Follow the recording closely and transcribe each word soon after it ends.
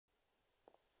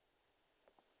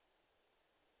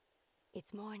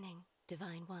It's morning,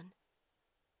 Divine One.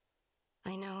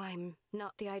 I know I'm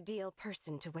not the ideal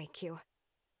person to wake you.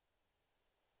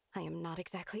 I am not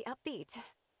exactly upbeat.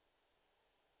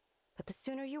 But the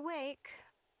sooner you wake,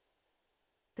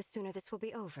 the sooner this will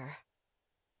be over.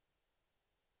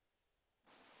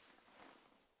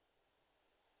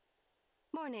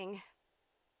 Morning.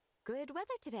 Good weather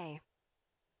today.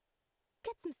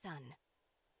 Get some sun.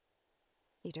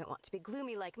 You don't want to be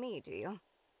gloomy like me, do you?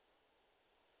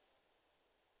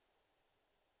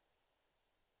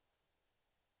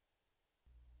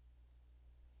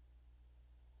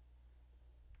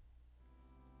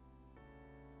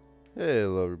 Hey,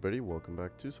 hello everybody, welcome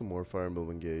back to some more Fire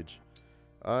Emblem Engage.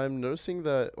 I'm noticing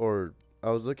that, or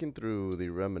I was looking through the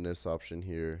reminisce option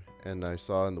here, and I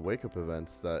saw in the wake up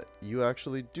events that you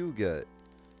actually do get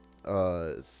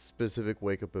specific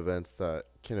wake up events that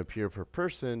can appear per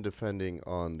person depending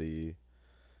on the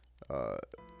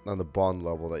bond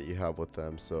level that you have with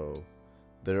them. So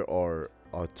there are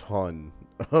a ton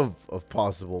of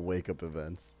possible wake up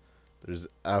events. There's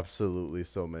absolutely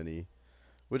so many,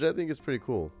 which I think is pretty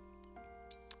cool.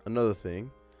 Another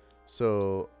thing,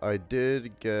 so I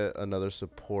did get another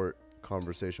support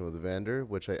conversation with Vander,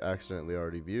 which I accidentally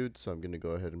already viewed, so I'm going to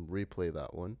go ahead and replay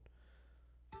that one.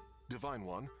 Divine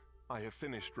One, I have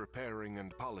finished repairing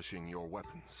and polishing your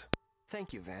weapons.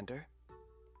 Thank you, Vander.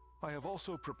 I have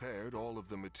also prepared all of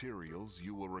the materials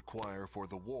you will require for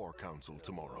the War Council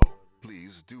tomorrow.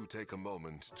 Please do take a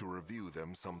moment to review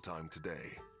them sometime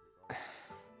today.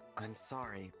 I'm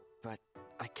sorry, but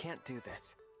I can't do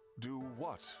this. Do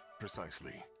what,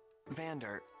 precisely?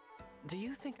 Vander, do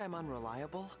you think I'm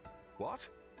unreliable? What?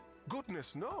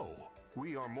 Goodness, no!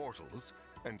 We are mortals,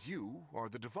 and you are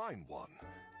the Divine One.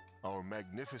 Our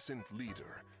magnificent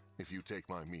leader, if you take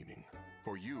my meaning.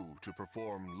 For you to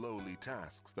perform lowly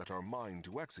tasks that are mine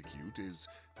to execute is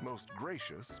most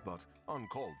gracious, but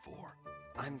uncalled for.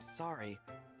 I'm sorry,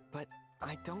 but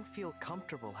I don't feel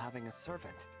comfortable having a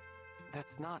servant.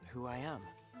 That's not who I am.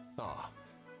 Ah.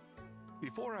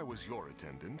 Before I was your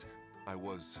attendant, I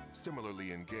was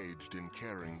similarly engaged in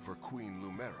caring for Queen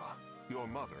Lumera. Your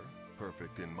mother,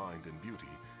 perfect in mind and beauty,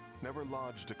 never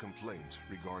lodged a complaint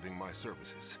regarding my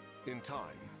services. In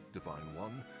time, Divine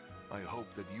One, I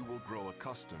hope that you will grow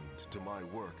accustomed to my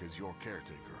work as your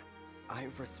caretaker. I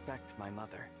respect my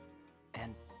mother,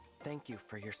 and thank you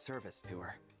for your service to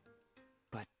her.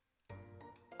 But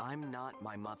I'm not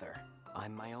my mother.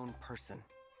 I'm my own person.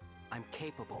 I'm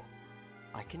capable.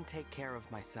 I can take care of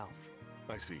myself.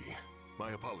 I see.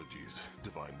 My apologies,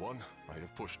 Divine One. I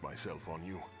have pushed myself on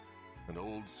you. An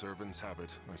old servant's habit,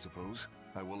 I suppose.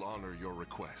 I will honor your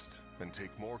request and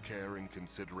take more care in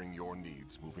considering your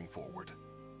needs moving forward.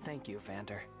 Thank you,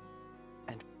 Vander.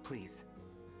 And please,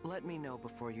 let me know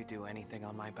before you do anything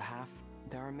on my behalf.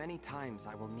 There are many times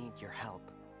I will need your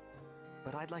help,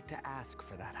 but I'd like to ask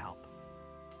for that help.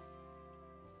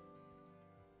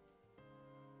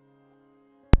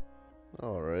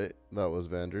 Alright, that was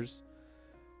Vander's.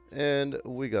 And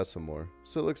we got some more.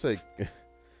 So it looks like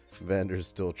Vander's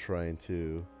still trying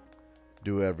to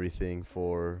do everything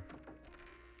for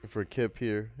Kip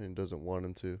here and doesn't want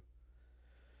him to.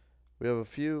 We have a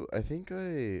few. I think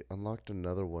I unlocked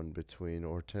another one between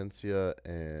Hortensia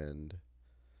and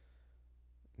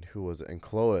who was it? And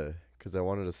Chloe, because I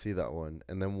wanted to see that one.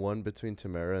 And then one between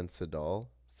Tamara and Cedal.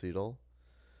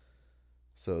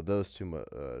 So those two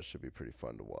should be pretty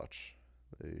fun to watch.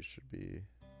 They should be.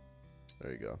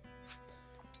 There you go.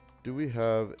 Do we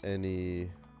have any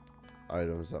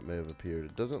items that may have appeared?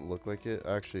 It doesn't look like it.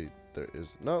 Actually, there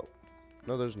is. No,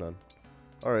 there's none.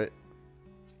 Alright.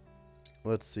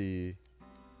 Let's see.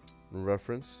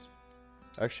 Reference.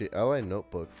 Actually, Ally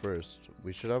Notebook first.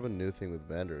 We should have a new thing with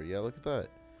Vander. Yeah, look at that.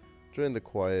 Join the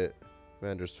quiet.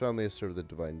 Vander's family has served the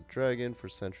Divine Dragon for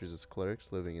centuries as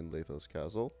clerics living in Lathos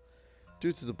Castle.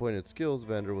 Due to his appointed skills,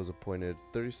 Vander was appointed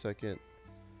 32nd.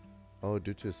 Oh,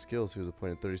 due to his skills, he was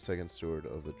appointed 32nd Steward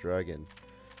of the Dragon.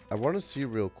 I want to see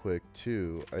real quick,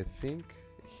 too. I think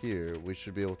here we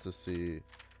should be able to see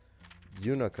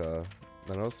Unica.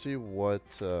 And I'll see what...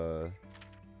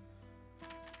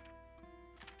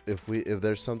 if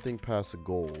there's something past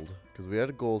gold. Because we had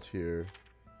a gold here.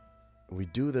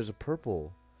 There's a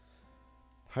purple.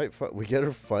 We get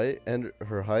her fight and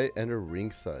her height and her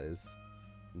ring size.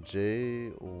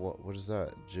 What is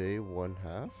that?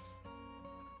 J1/2?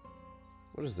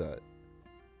 What is that?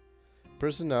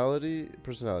 Personality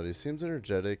seems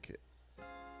energetic.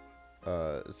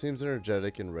 Seems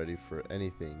energetic and ready for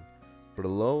anything. But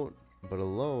alone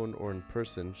or in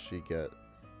person,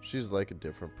 she's like a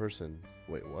different person.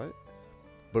 Wait, what?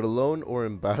 But alone or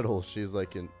in battle, she's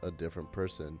like a different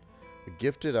person. A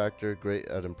gifted actor, great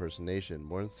at impersonation,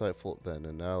 more insightful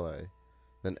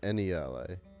than any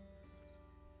ally.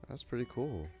 That's pretty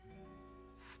cool.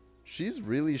 She's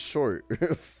really short.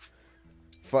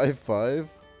 5'5".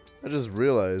 I just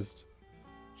realized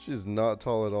she's not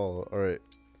tall at all. All right,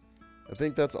 I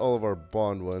think that's all of our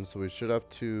bond ones. So we should have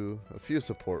a few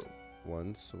support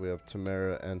ones. So we have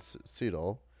Tamara and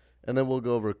Seedal, and then we'll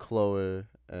go over Chloe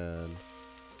and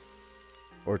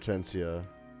Hortensia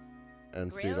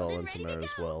and Seedal and Tamara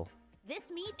as well. This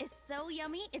meat is so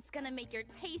yummy, it's gonna make your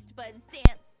taste buds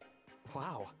dance.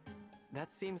 Wow,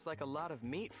 that seems like a lot of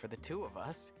meat for the two of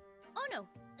us. Oh no,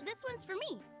 this one's for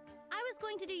me. I was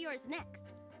going to do yours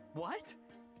next. What?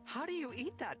 How do you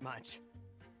eat that much?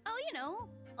 Oh, you know,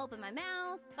 open my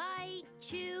mouth, bite,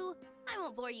 chew. I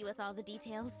won't bore you with all the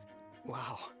details.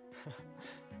 Wow.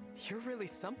 You're really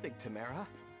something, Tamara.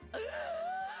 That's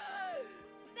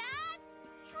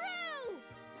true!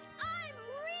 I'm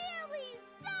really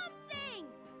something!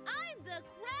 I'm the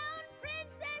Crown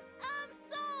Princess of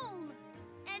Solm!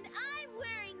 And I'm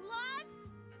wearing lots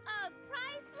of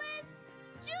priceless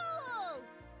jewels!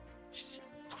 Shh,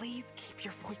 please keep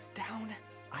your voice down.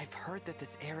 I've heard that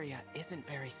this area isn't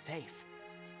very safe.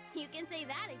 You can say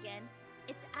that again.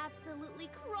 It's absolutely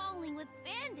crawling with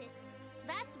bandits.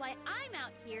 That's why I'm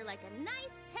out here like a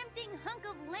nice, tempting hunk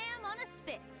of lamb on a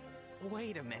spit.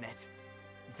 Wait a minute.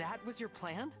 That was your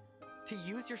plan? To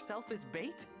use yourself as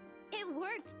bait? It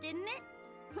worked, didn't it?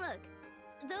 Look,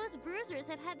 those bruisers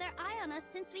have had their eye on us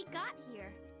since we got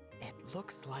here. It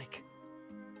looks like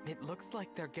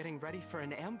they're getting ready for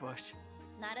an ambush.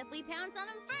 Not if we pounce on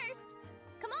them first.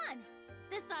 Come on.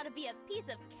 This ought to be a piece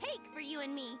of cake for you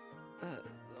and me.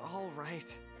 All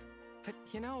right. But,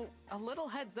 you know, a little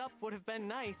heads up would have been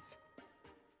nice.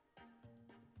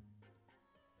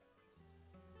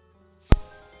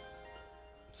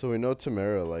 So we know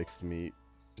Tamara likes meat,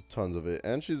 tons of it,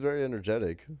 and she's very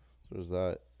energetic. So there's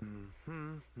that.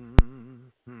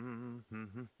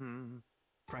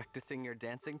 Practicing your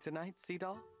dancing tonight,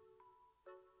 Seedal?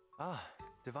 Ah,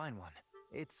 Divine One.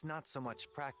 It's not so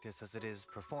much practice as it is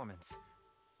performance.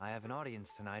 I have an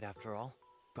audience tonight, after all.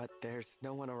 But there's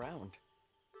no one around.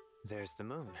 There's the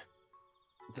moon.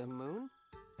 The moon?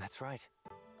 That's right.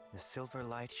 The silver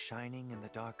light shining in the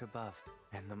dark above,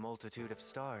 and the multitude of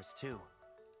stars, too.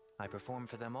 I perform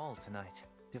for them all tonight,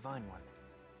 Divine One.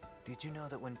 Did you know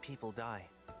that when people die,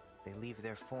 they leave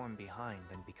their form behind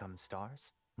and become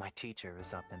stars? My teacher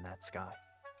is up in that sky.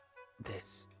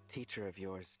 This teacher of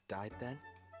yours died then?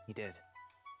 He did.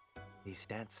 These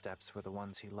dance steps were the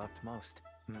ones he loved most.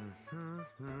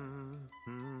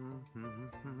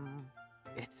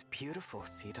 It's beautiful,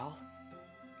 Seedal.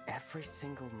 Every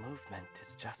single movement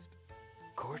is just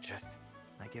gorgeous.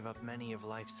 I give up many of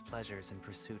life's pleasures in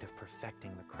pursuit of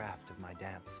perfecting the craft of my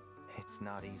dance. It's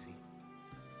not easy.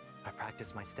 I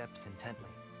practice my steps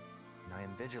intently, and I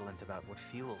am vigilant about what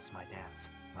fuels my dance.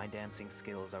 My dancing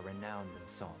skills are renowned in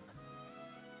Solm.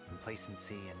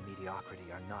 Complacency and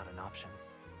mediocrity are not an option.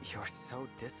 You're so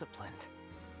disciplined.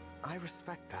 I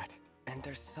respect that. And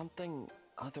there's something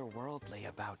otherworldly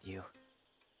about you.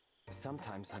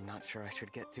 Sometimes I'm not sure I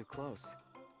should get too close.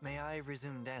 May I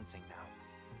resume dancing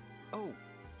now? Oh,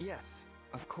 yes,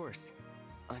 of course.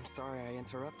 I'm sorry I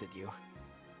interrupted you.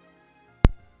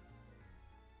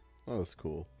 Oh, that's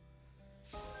cool.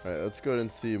 Alright, let's go ahead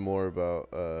and see more about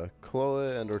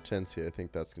Chloe and Hortensia. I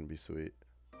think that's going to be sweet.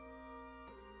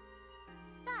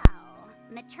 So,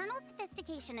 maternal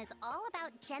sophistication is all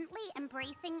about gently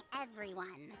embracing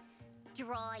everyone,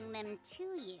 drawing them to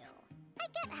you. I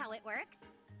get how it works,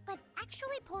 but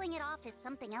actually pulling it off is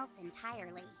something else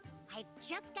entirely. I've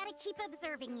just got to keep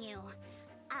observing you.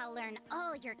 I'll learn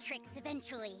all your tricks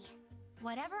eventually.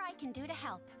 Whatever I can do to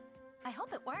help. I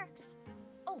hope it works.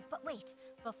 Oh, but wait.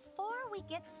 Before we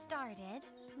get started,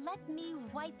 let me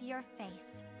wipe your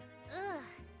face. Ugh,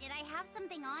 did I have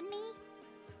something on me?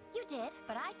 You did,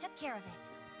 but I took care of it.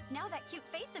 Now that cute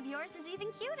face of yours is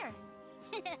even cuter.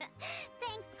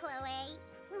 Thanks, Chloe.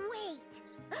 Wait!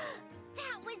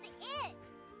 That was it!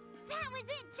 That was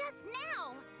it just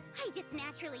now! I just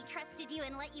naturally trusted you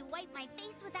and let you wipe my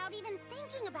face without even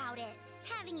thinking about it.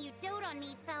 Having you dote on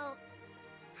me felt,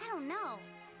 I don't know,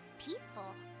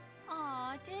 peaceful.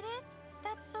 Aw, did it?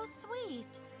 That's so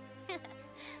sweet.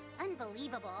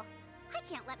 Unbelievable. I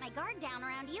can't let my guard down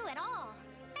around you at all.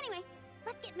 Anyway,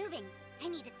 let's get moving. I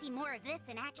need to see more of this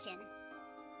in action.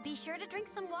 Be sure to drink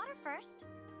some water first.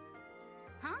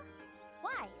 Huh?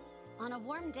 Why? On a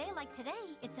warm day like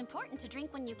today, it's important to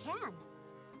drink when you can.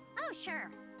 Oh,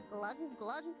 sure. Glug,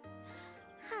 glug.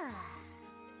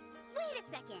 Wait a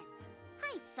second.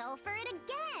 I fell for it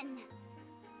again.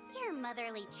 Your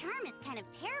motherly charm is kind of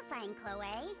terrifying,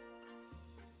 Chloe.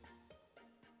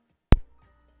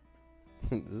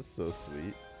 This is so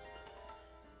sweet.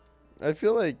 I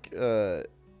feel like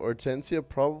Hortensia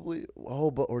probably...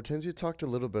 Oh, but Hortensia talked a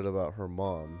little bit about her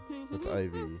mom with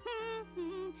Ivy.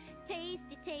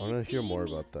 Tasty, tasty. I want to hear more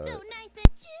about that. So nice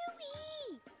and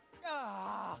chewy.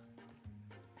 Ah!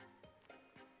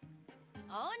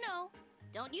 Oh no,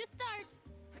 don't you start.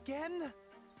 Again?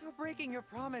 You're breaking your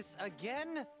promise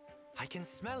again? I can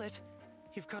smell it.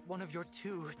 You've got one of your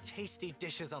 2 tasty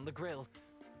dishes on the grill.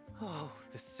 Oh,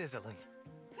 the sizzling.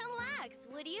 Relax,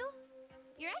 would you?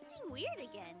 You're acting weird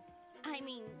again. I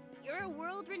mean, you're a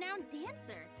world-renowned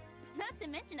dancer. Not to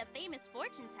mention a famous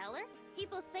fortune teller.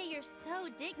 People say you're so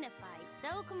dignified,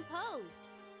 so composed.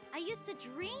 I used to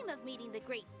dream of meeting the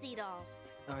great Sea Doll.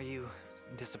 Are you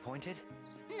disappointed?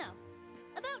 No.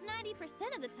 About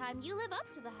 90% of the time, you live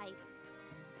up to the hype.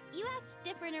 You act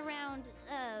different around,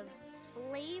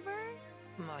 flavor?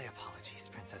 My apologies,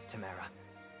 Princess Tamara.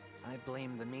 I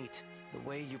blame the meat, the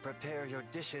way you prepare your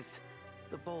dishes.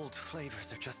 The bold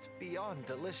flavors are just beyond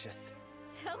delicious.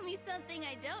 Tell me something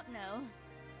I don't know.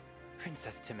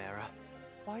 Princess Tamara,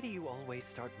 why do you always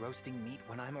start roasting meat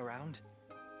when I'm around?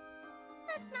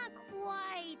 That's not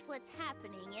quite what's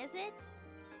happening, is it?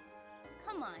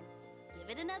 Come on, give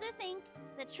it another think.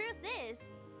 The truth is,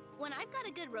 when I've got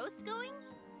a good roast going,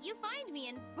 you find me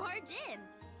and barge in.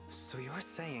 So you're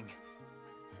saying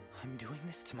I'm doing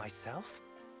this to myself?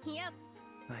 Yep.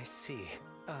 I see.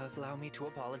 Allow me to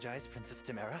apologize, Princess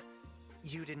Tamara.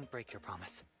 You didn't break your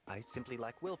promise. I simply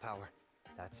lack willpower.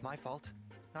 That's my fault,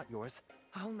 not yours.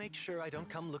 I'll make sure I don't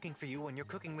come looking for you when you're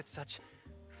cooking with such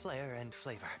flair and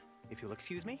flavor. If you'll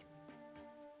excuse me.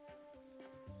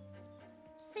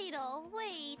 Sea Doll,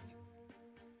 wait.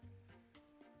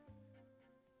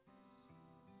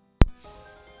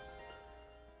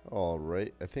 All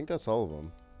right, I think that's all of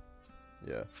them.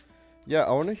 Yeah, yeah.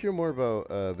 I want to hear more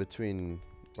about between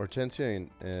Hortensia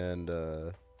and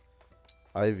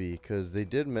Ivy, because they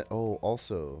did. Oh,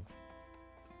 also,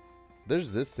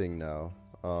 there's this thing now.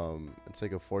 It's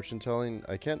like a fortune telling.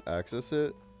 I can't access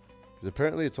it because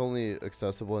apparently it's only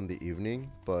accessible in the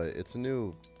evening. But it's a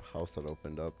new house that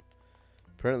opened up.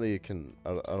 Apparently it can.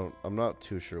 I'm not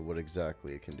too sure what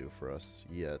exactly it can do for us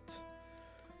yet.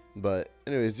 But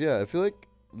anyways, yeah. I feel like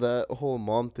that whole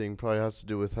mom thing probably has to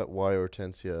do with why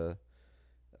Hortensia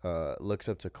looks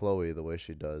up to Chloe the way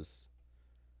she does.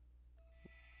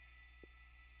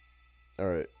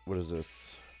 Alright, what is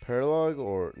this? Paralog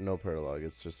or no paralog?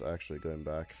 It's just actually going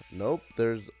back. Nope,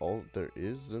 there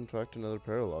is in fact another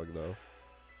paralog though.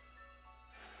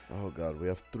 Oh god, we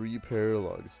have 3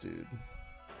 paralogs, dude.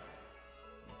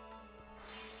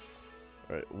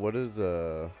 Alright, what does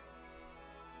this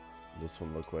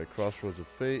one look like? Crossroads of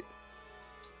Fate.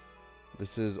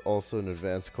 This is also an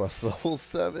advanced class level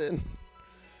 7.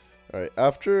 Alright,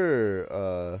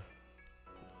 after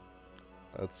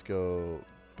let's go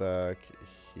back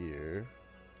here.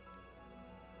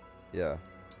 Yeah.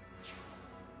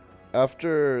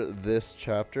 After this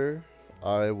chapter,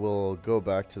 I will go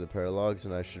back to the paralogs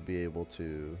and I should be able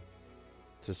to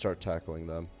start tackling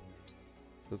them.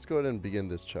 Let's go ahead and begin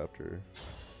this chapter.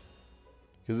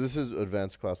 Because this is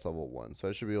advanced class level 1, so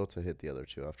I should be able to hit the other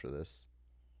 2 after this.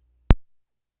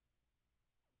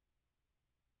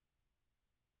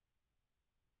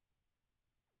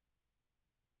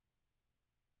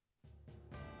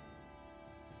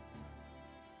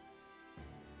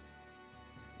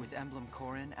 With Emblem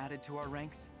Corin added to our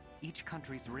ranks, each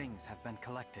country's rings have been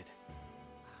collected.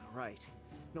 Right.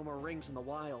 No more rings in the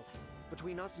wild.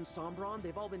 Between us and Sombron,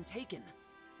 they've all been taken.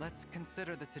 Let's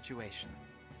consider the situation.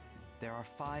 There are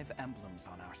 5 emblems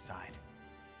on our side.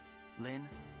 Lynn,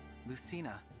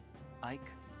 Lucina, Ike,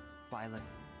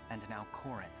 Byleth, and now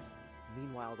Corin.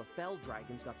 Meanwhile, the Fell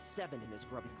Dragon's got 7 in his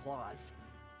grubby claws.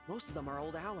 Most of them are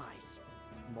old allies.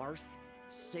 Marth,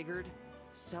 Sigurd,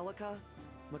 Celica,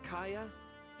 Micaiah,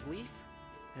 Leaf,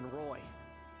 and Roy.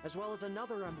 As well as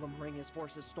another emblem ring his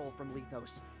forces stole from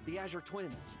Lethos, the Azure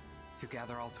Twins. To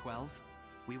gather all 12,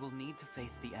 we will need to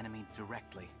face the enemy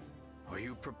directly. Are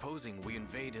you proposing we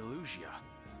invade Elusia?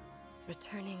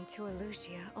 Returning to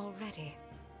Elusia already.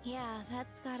 Yeah,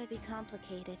 that's gotta be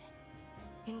complicated.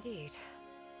 Indeed.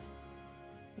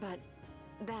 But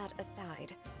that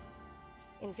aside,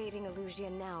 invading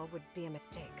Elusia now would be a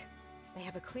mistake. They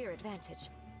have a clear advantage.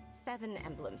 7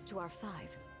 emblems to our 5.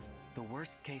 The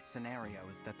worst case scenario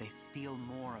is that they steal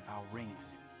more of our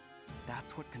rings.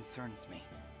 That's what concerns me.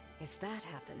 If that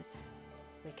happens,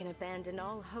 we can abandon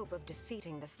all hope of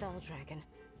defeating the Fell Dragon.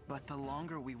 But the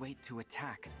longer we wait to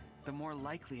attack, the more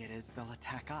likely it is they'll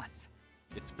attack us.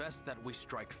 It's best that we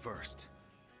strike first.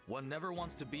 One never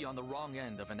wants to be on the wrong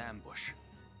end of an ambush.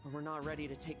 Or we're not ready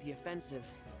to take the offensive.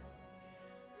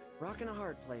 Rockin' a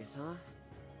hard place, huh?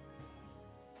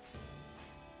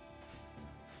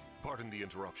 Pardon the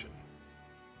interruption.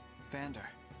 Vander,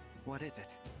 what is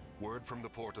it? Word from the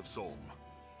port of Solm.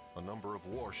 A number of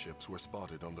warships were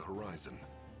spotted on the horizon.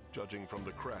 Judging from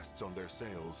the crests on their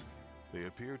sails, they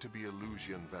appear to be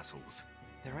Elusian vessels.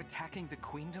 They're attacking the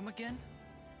Queendom again?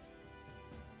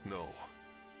 No.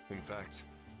 In fact,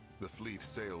 the fleet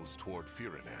sails toward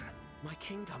Firene. My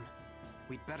kingdom.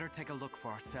 We'd better take a look for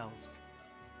ourselves.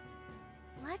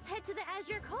 Let's head to the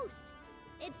Azure Coast.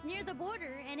 It's near the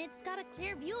border, and it's got a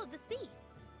clear view of the sea.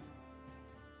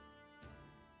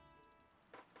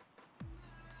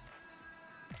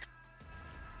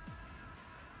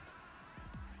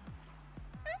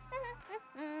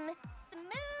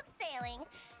 Smooth sailing.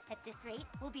 At this rate,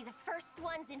 we'll be the first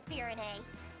ones in Firene.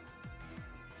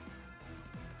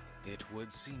 It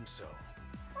would seem so.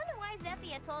 Wonder why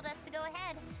Zephia told us to go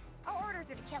ahead. Our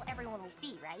orders are to kill everyone we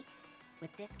see, right?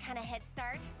 With this kind of head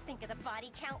start, think of the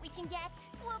body count we can get.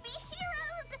 We'll be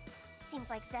heroes! Seems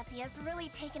like Zephia's really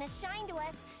taken a shine to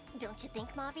us. Don't you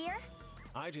think, Mavir?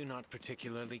 I do not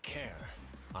particularly care.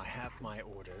 I have my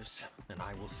orders, and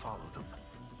I will follow them.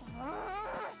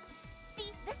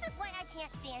 See, this is why I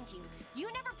can't stand you.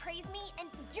 You never praise me, and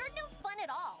you're no fun at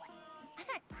all. I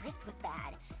thought Chris was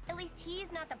bad. At least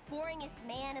he's not the boringest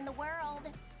man in the world.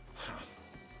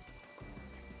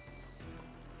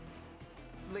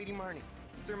 Lady Marnie,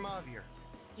 Sir Mavir.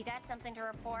 You got something to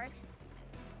report?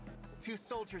 2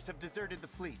 soldiers have deserted the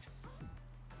fleet.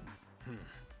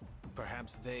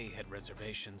 Perhaps they had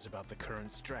reservations about the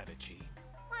current strategy.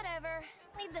 Whatever.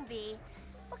 Leave them be.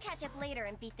 We'll catch up later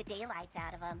and beat the daylights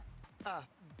out of them.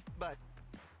 But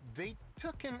they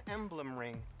took an emblem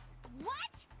ring.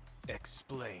 What?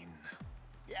 Explain.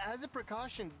 As a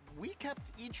precaution, we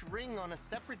kept each ring on a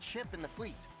separate ship in the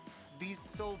fleet. These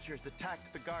soldiers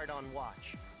attacked the guard on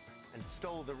watch and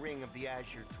stole the ring of the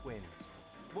Azure Twins.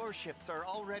 Warships are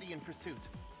already in pursuit.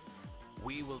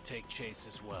 We will take chase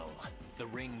as well. The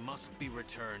ring must be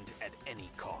returned at any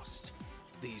cost.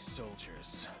 These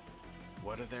soldiers,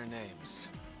 what are their names?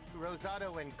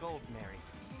 Rosado and Goldmary.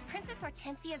 Princess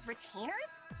Hortensia's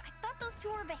retainers? I thought those two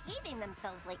were behaving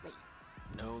themselves lately.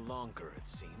 No longer, it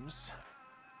seems.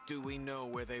 Do we know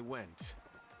where they went?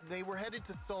 They were headed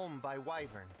to Solm by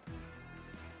Wyvern.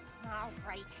 All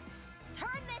right.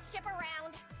 Turn this ship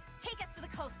around. Take us to the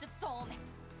coast of Solm.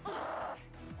 Ugh.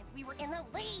 And we were in the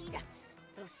lead.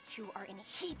 Those two are in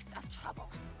heaps of trouble.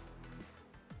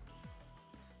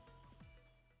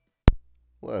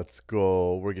 Let's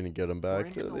go. We're gonna get them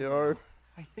back. There they are.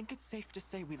 I think it's safe to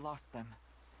say we lost them.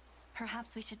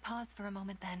 Perhaps we should pause for a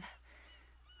moment then.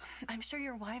 I'm sure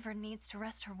your wyvern needs to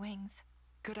rest her wings.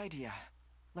 Good idea.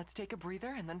 Let's take a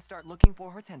breather and then start looking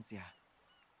for Hortensia.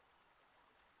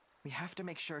 We have to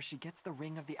make sure she gets the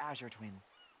ring of the Azure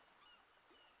Twins.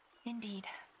 Indeed.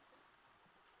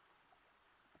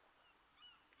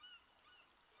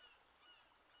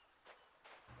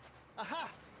 Aha!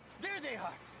 There they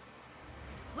are!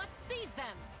 Let's seize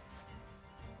them!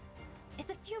 Is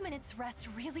a few minutes rest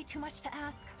really too much to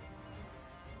ask?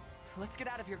 Let's get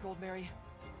out of here, Goldmary.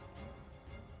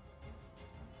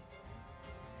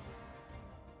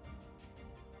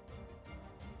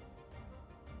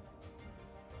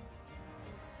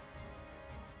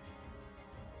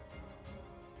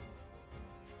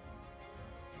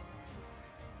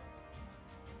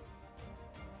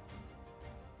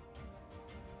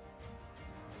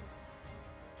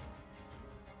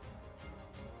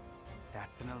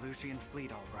 That's an Elusian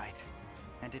fleet, all right.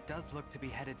 And it does look to be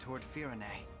headed toward Firene.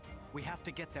 We have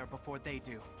to get there before they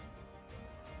do.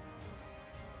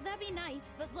 That'd be nice,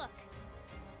 but look.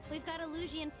 We've got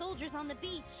Elusian soldiers on the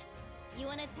beach. You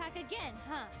wanna attack again,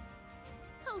 huh?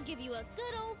 I'll give you a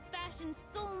good old-fashioned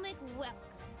Solmic welcome.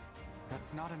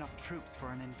 That's not enough troops for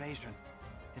an invasion.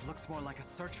 It looks more like a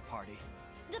search party.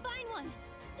 Divine One!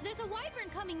 There's a wyvern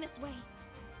coming this way!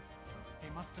 They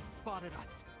must have spotted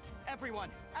us. Everyone,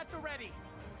 at the ready!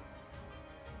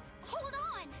 Hold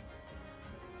on!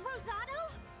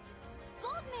 Rosado?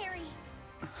 Goldmary!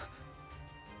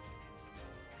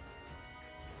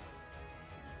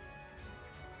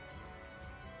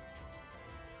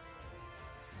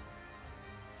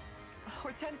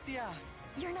 Hortensia!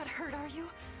 You're not hurt, are you?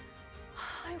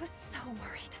 I was so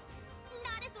worried.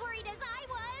 Not as worried as I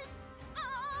was!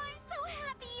 Oh, I'm so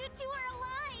happy you two are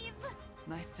alive!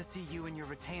 Nice to see you and your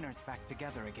retainers back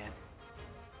together again.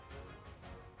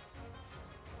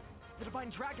 The Divine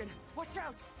Dragon! Watch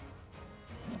out!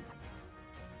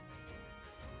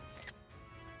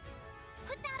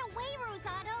 Put that away,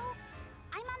 Rosado!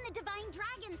 I'm on the Divine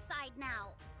Dragon's side now.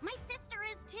 My sister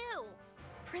is too.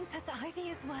 Princess Ivy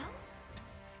as well?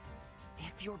 Psst.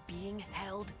 If you're being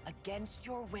held against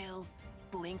your will,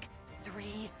 blink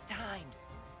 3 times.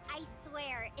 I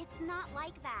swear, it's not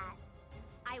like that.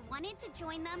 I wanted to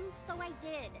join them, so I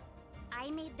did. I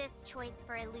made this choice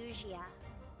for Illusia.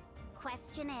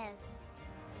 Question is,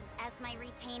 as my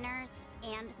retainers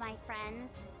and my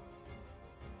friends,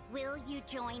 will you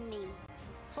join me?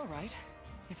 All right.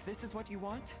 If this is what you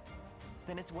want,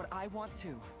 then it's what I want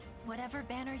too. Whatever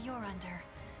banner you're under,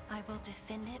 I will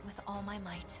defend it with all my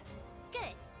might.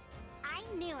 Good. I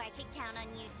knew I could count on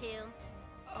you two.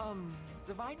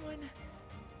 Divine One,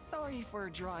 sorry for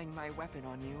drawing my weapon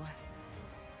on you.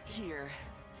 Here,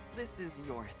 this is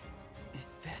yours.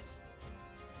 Is this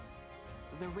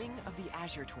the Ring of the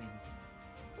Azure Twins?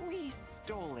 We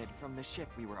stole it from the ship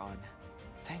we were on.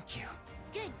 Thank you.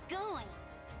 Good going.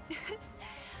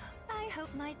 I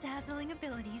hope my dazzling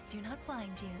abilities do not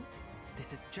blind you.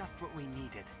 This is just what we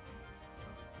needed.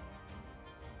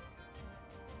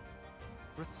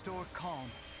 Restore calm.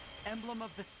 Emblem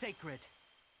of the Sacred.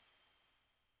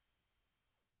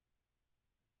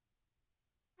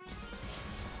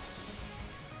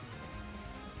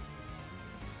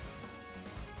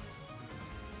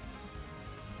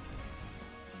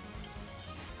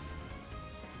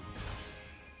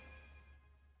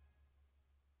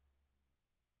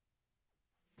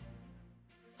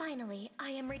 Finally,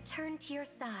 I am returned to your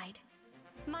side.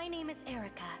 My name is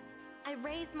Erica. I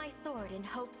raise my sword in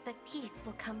hopes that peace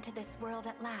will come to this world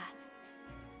at last.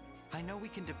 I know we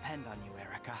can depend on you,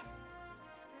 Erica.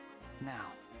 Now,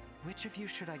 which of you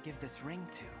should I give this ring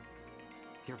to?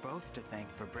 You're both to thank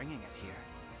for bringing it here.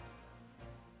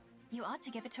 You ought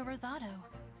to give it to Rosado.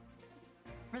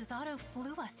 Rosado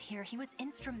flew us here. He was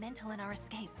instrumental in our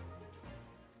escape.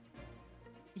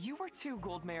 You were too,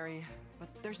 Gold Mary, but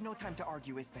there's no time to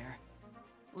argue, is there?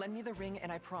 Lend me the ring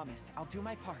and I promise I'll do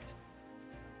my part.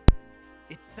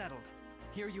 It's settled.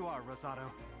 Here you are, Rosado.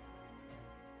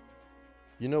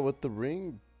 You know what, the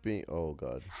ring being... Oh,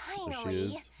 God. Finally. There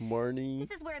she is. Marnie.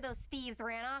 This is where those thieves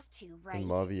ran off to, right? And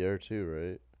Mavier, too,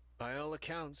 right? By all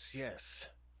accounts, yes.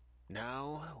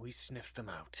 Now we sniff them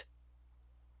out.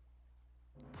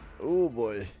 Oh,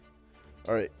 boy.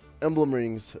 Alright. Emblem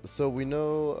rings. So we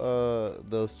know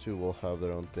those two will have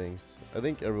their own things. I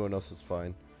think everyone else is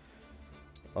fine.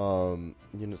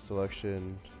 Unit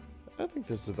selection. I think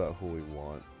this is about who we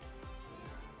want.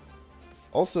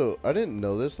 Also, I didn't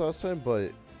know this last time,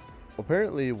 but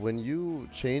apparently when you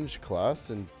change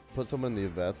class and put someone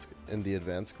in the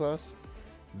advanced class,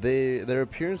 their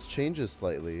appearance changes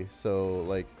slightly. So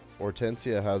like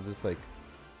Hortensia has this like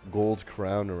gold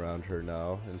crown around her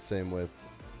now, and same with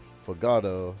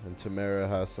Fogado, and Tamara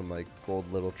has some like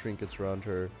gold little trinkets around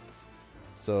her.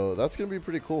 So that's gonna be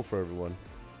pretty cool for everyone.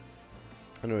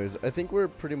 Anyways, I think we're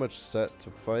pretty much set to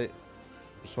fight.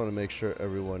 Just want to make sure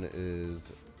everyone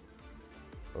is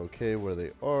okay where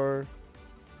they are.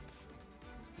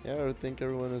 Yeah, I think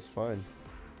everyone is fine.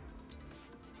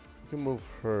 We can move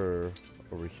her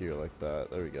over here like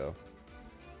that. There we go.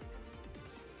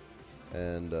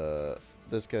 And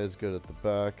this guy's good at the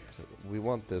back. We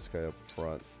want this guy up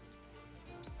front.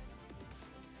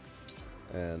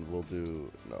 And we'll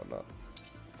do... No, not...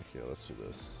 Here, let's do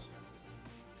this.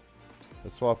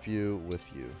 Let's swap you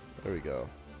with you. There we go.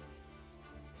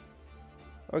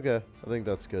 Okay, I think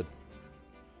that's good.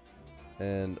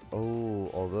 And, oh,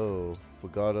 although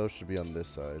Fogado should be on this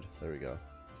side. There we go.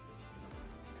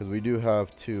 Because we do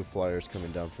have two flyers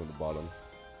coming down from the bottom.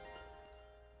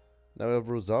 Now we have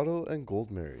Rosado and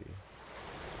Goldmary.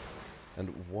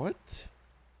 And what?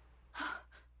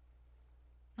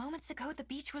 Moments ago, the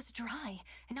beach was dry,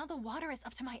 and now the water is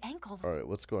up to my ankles. Alright,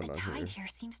 what's going on here? The tide here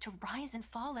seems to rise and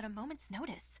fall at a moment's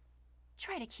notice.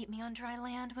 Try to keep me on dry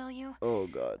land, will you? Oh,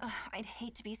 God. I'd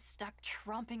hate to be stuck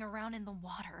tromping around in the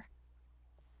water.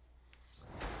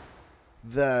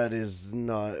 That is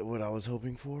not what I was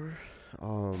hoping for.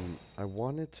 I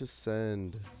wanted to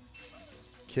send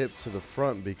Kip to the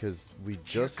front because we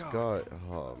just got...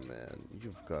 Oh, man.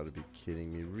 You've got to be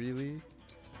kidding me. Really?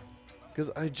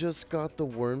 Because I just got the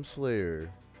Worm Slayer.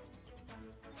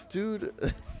 Dude,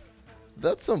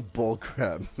 that's some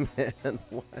bullcrap, man.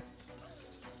 What?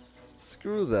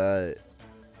 Screw that.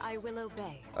 I will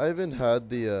obey. I even had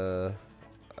the,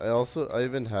 I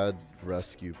even had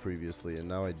Rescue previously, and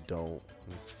now I don't.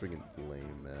 It's freaking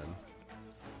lame, man.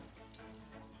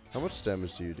 How much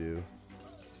damage do you do?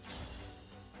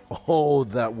 Oh,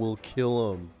 that will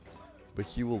kill him. But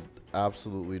he will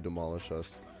absolutely demolish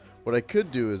us. What I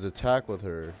could do is attack with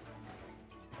her,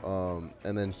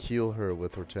 and then heal her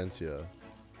with Hortensia.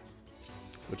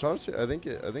 Which honestly, I think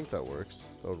that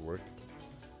works. That would work.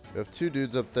 We have 2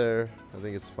 dudes up there. I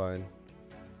think it's fine.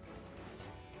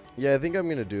 Yeah, I think I'm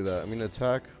gonna do that. I'm gonna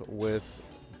attack with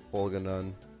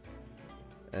Bolganun,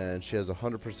 and she has a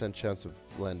 100% chance of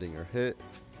landing her hit.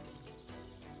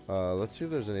 Let's see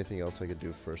if there's anything else I could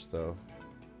do first, though.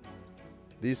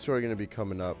 These 2 are gonna be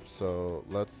coming up, so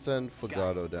let's send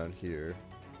Fogado down here.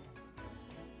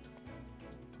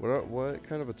 What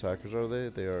kind of attackers are they?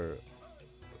 They are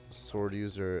sword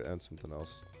user and something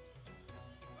else.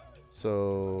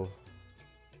 So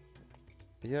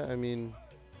yeah, I mean,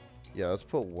 yeah, let's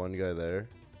put 1 guy there.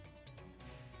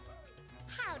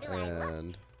 How do I look?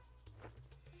 And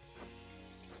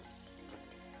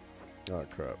oh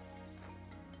crap.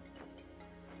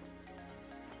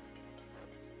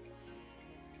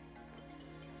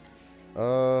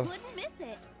 Wouldn't miss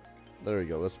it. There we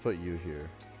go. Let's put you here.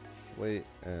 Wait,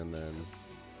 and then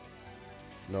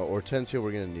no, Hortensia,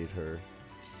 we're gonna need her.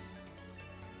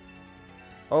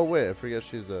 Oh wait, I forget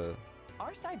she's a.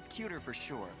 Our side's cuter for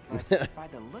sure, but by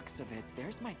the looks of it,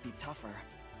 theirs might be tougher.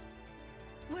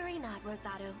 Worry not,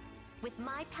 Rosado. With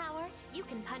my power, you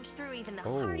can punch through even the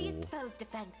Oh. hardiest foe's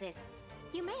defenses.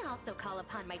 You may also call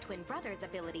upon my twin brother's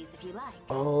abilities if you like.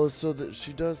 Oh, so that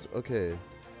she does. Okay.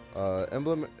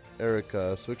 Emblem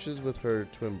Erica switches with her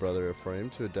twin brother Firene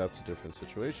to adapt to different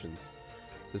situations.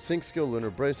 The sync skill Lunar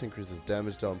Brace increases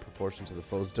damage dealt in proportion to the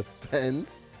foe's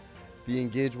defense. The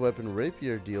engaged weapon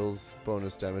Rapier deals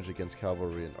bonus damage against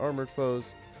cavalry and armored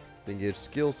foes. The engaged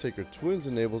skill Sacred Twins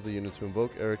enables the unit to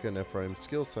invoke Erica and Ephraim's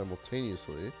skills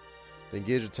simultaneously. The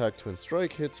engaged attack Twin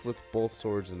Strike hits with both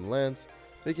swords and lance,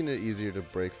 making it easier to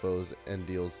break foes and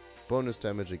deals bonus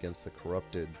damage against the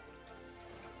corrupted.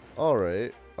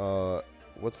 Alright,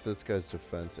 what's this guy's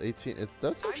defense? 18.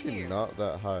 That's actually not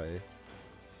that high.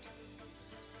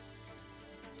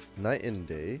 Night and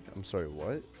day? I'm sorry,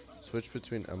 what? Switch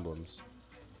between emblems.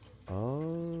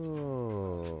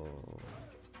 Oh.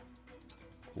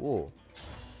 Cool.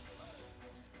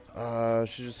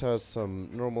 She just has some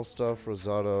normal stuff,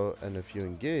 Rosado, and if you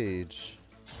engage,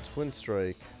 Twin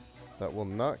Strike, that will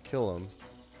not kill him.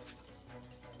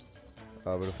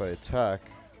 But if I attack,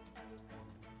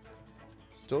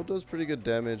 still does pretty good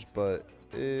damage, but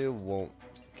it won't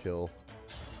kill.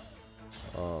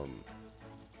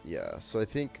 Yeah, so I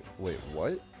think, wait,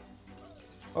 what?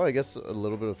 Oh, I guess a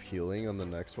little bit of healing on the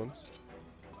next ones.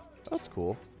 That's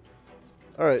cool.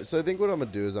 Alright, so I think what I'm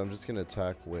gonna do is I'm just gonna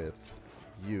attack with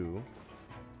you.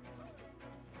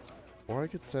 Or I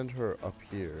could send her up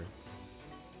here.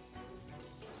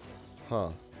 Huh.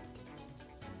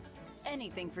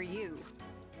 Anything for you.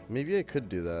 Maybe I could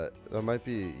do that. That might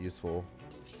be useful.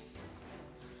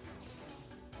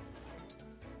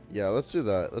 Yeah, let's do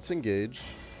that. Let's engage.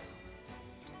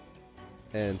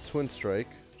 And Twin Strike.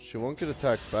 She won't get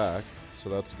attacked back, so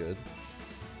that's good.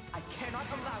 I cannot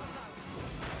allow this.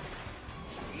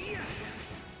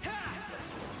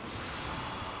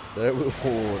 There we,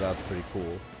 oh, that's pretty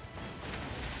cool.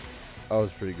 That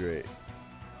was pretty great.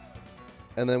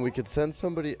 And then we could send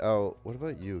somebody out. What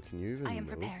about you? Can you even I am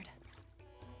move? prepared.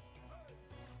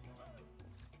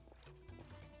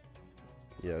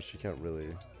 Yeah, she can't really.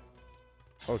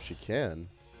 Oh, she can.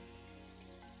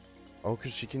 Oh,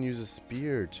 because she can use a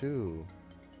spear too.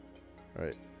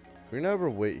 Alright. We're gonna have her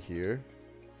wait here.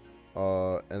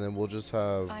 And then we'll just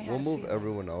have. We'll move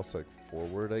everyone else like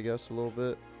forward, I guess, a little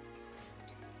bit.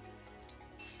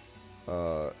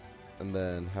 And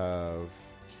then have.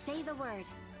 Say the word.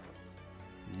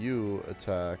 You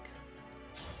attack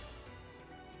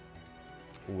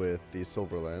with the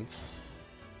Silver Lance.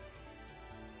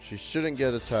 She shouldn't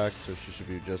get attacked, so she should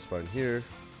be just fine here.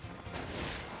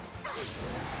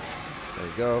 There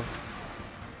you go.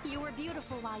 You were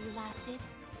beautiful while you lasted.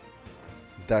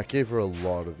 That gave her a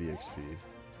lot of EXP.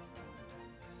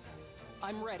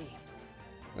 I'm ready.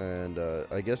 And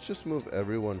I guess just move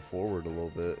everyone forward a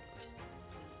little bit.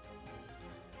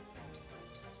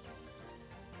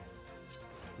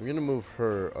 I'm gonna move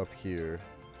her up here.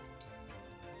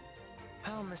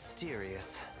 How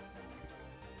mysterious.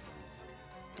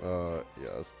 Yeah,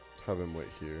 let's have him wait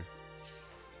here.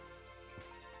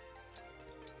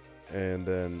 And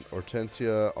then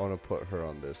Hortensia, I want to put her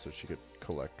on this so she could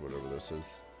collect whatever this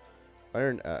is.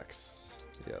 Iron Axe.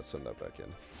 Yeah, send that back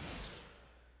in.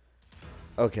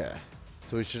 Okay.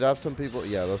 So we should have some people.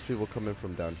 Yeah, those people come in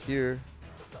from down here.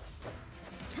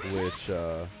 Which,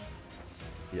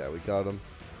 yeah, we got him.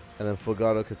 And then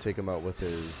Fogado could take him out with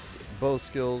his bow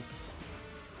skills.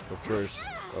 But first,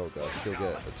 oh god, she'll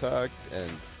get attacked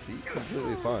and be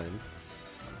completely fine.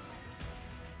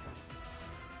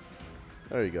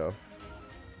 There you go.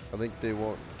 I think they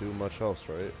won't do much else,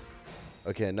 right?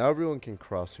 Okay, now everyone can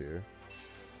cross here.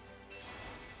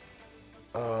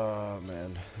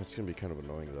 Man, that's gonna be kind of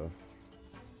annoying though.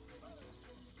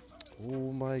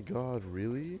 Oh my god,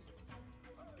 really?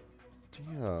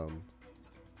 Damn.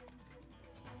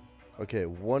 Okay,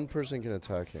 one person can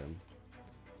attack him,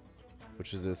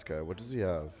 which is this guy. What does he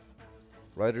have?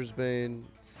 Rider's Bane,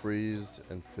 Freeze,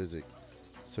 and Physic.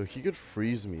 So he could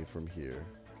freeze me from here.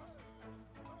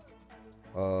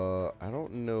 I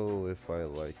don't know if I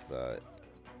like that.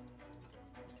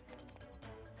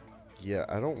 Yeah,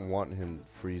 I don't want him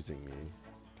freezing me.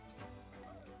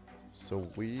 So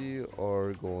we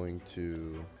are going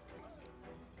to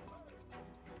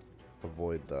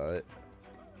avoid that.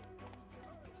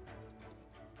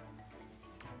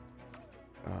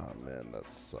 Ah, man, that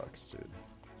sucks, dude.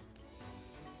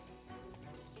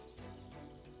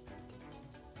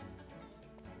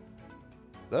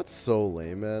 That's so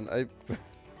lame, man.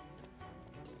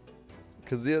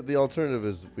 Because the alternative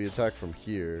is we attack from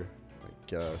here, I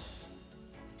guess.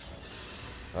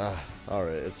 Ah,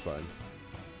 alright, it's fine.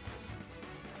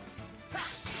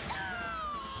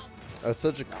 That's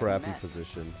such a crappy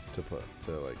position to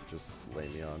like just lay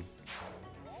me on.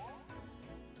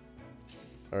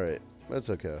 Alright, that's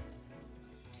okay.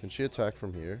 Can she attack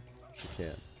from here? She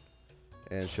can.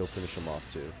 And she'll finish him off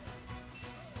too.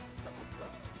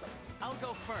 I'll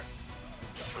go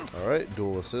first. Alright,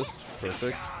 dual assist.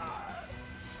 Perfect.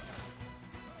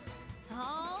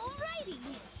 Alrighty.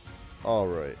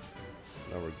 Alright.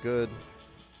 Now we're good.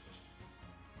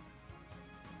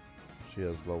 She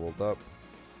has leveled up.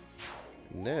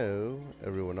 Now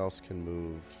everyone else can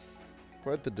move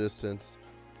quite the distance.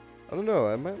 I don't know,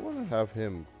 I might want to have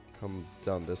him come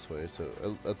down this way, so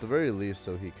at the very least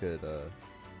so he could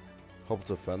help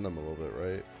defend them a little bit,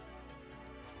 right?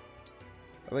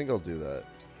 I think I'll do that.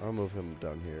 I'll move him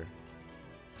down here.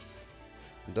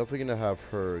 I'm definitely gonna have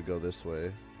her go this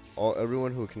way.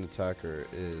 Everyone who can attack her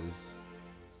is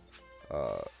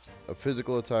a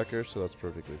physical attacker, so that's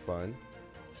perfectly fine.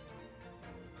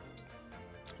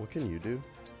 What can you do?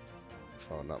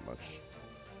 Oh, not much.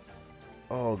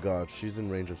 Oh god, she's in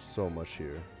range of so much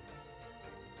here.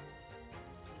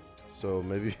 So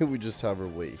maybe we just have her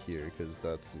wait here, because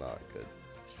that's not good.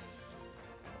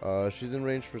 She's in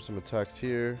range for some attacks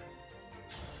here.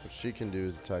 What she can do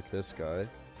is attack this guy,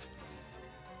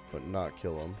 but not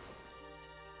kill him.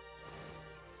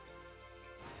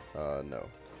 No.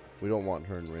 We don't want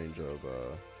her in range of,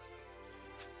 Okay,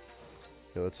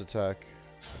 let's attack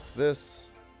this.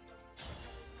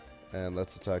 And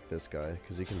let's attack this guy,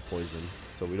 because he can poison.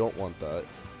 So we don't want that.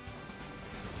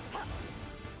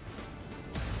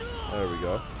 There we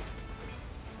go.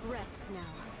 Rest now.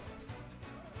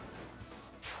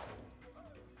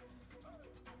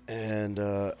 And,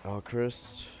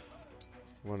 Alchrist.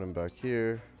 Want him back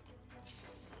here.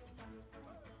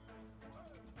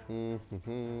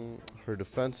 Her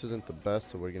defense isn't the best,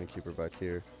 so we're going to keep her back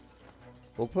here.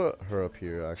 We'll put her up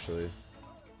here, actually.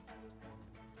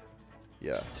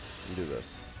 Yeah, do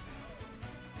this.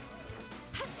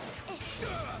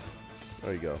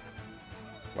 There you go.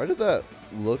 Why did that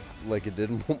look like it did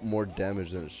more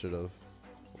damage than it should have?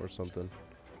 Or something.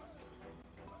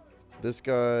 This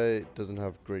guy doesn't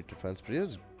have great defense, but he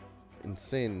has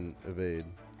insane evade.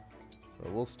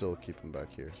 But we'll still keep him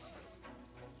back here.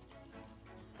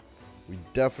 We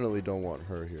definitely don't want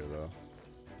her here, though.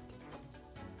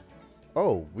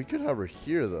 Oh, we could have her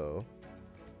here, though.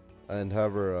 And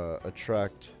have her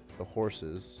attract the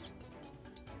horses.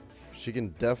 She can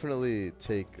definitely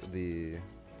take the...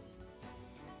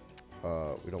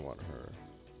 we don't want her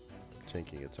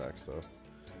tanking attacks, though.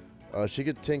 She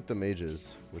could tank the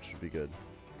mages, which would be good.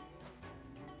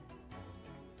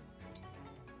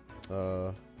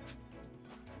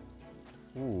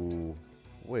 Ooh.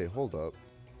 Wait, hold up.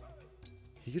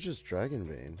 He could just Dragon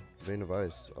Vein. Vein of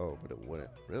Ice. Oh, but it wouldn't.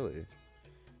 Really?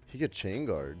 He could Chain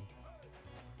Guard.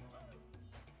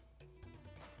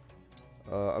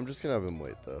 I'm just gonna have him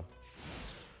wait, though.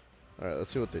 Alright,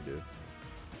 let's see what they do.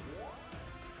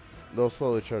 They'll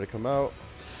slowly try to come out.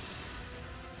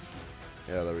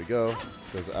 Yeah, there we go.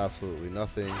 Does absolutely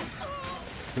nothing.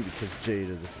 Because Jade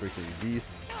is a freaking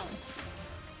beast.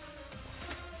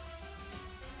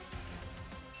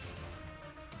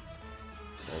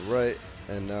 Alright,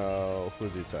 and now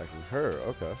who's he attacking? Her,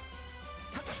 okay.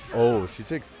 Oh, she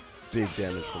takes big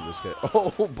damage from this guy.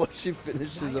 Oh, but she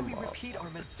finishes him off. Repeat our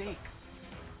mistakes.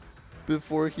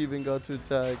 Before he even got to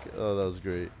attack. Oh, that was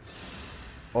great.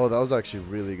 Oh, that was actually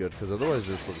really good, because otherwise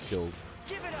this would have killed.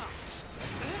 Give it up.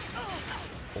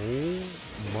 Oh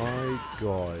my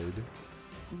god.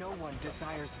 No one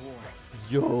desires war.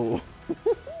 Yo.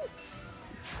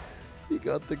 He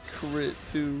got the crit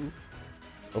too.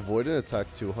 Avoid an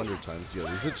attack 200 times. Yo,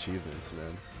 these achievements,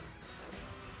 man.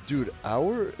 Dude,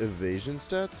 our evasion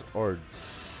stats are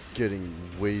getting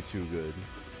way too good.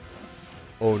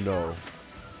 Oh no.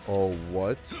 Oh,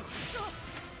 what?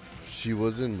 She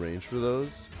was in range for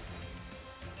those?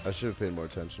 I should have paid more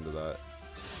attention to that.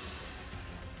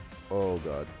 Oh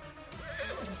god.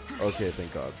 Okay,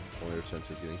 thank god. Only her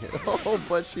chance is getting hit. Oh,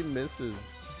 but she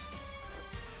misses.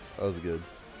 That was good.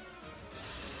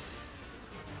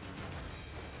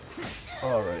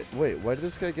 Alright, wait, why did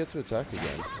this guy get to attack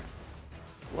again?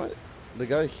 What? The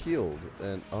guy healed,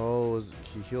 and oh,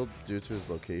 he healed due to his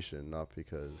location, not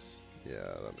because... Yeah,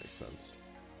 that makes sense.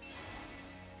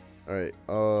 Alright,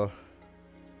 I'm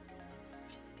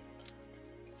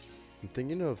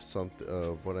thinking of something,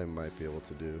 what I might be able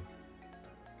to do.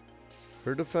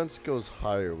 Her defense goes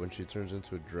higher when she turns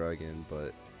into a dragon,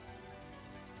 but...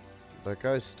 that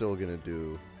guy's still gonna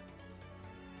do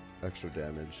extra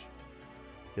damage.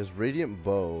 He has Radiant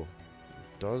Bow.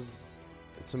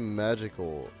 It's a magic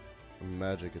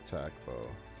attack bow.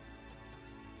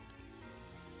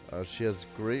 She has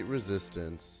great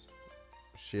resistance.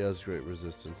 She has great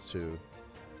resistance too.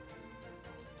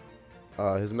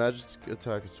 His magic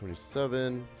attack is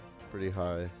 27. Pretty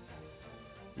high.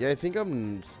 Yeah, I think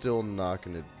I'm still not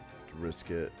gonna risk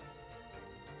it.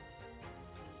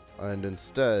 And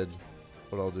instead,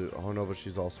 what I'll do... Oh no, but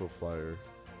she's also a flyer.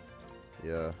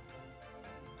 Yeah.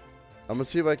 I'm gonna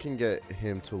see if I can get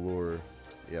him to lure.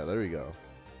 Yeah, there we go.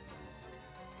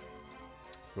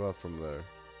 What about from there?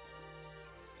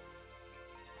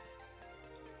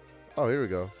 Oh, here we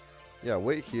go. Yeah,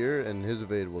 wait here and his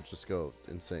evade will just go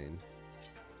insane.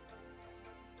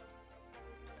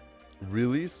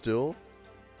 Really? Still?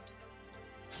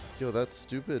 Yo, that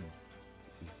stupid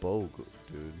bow,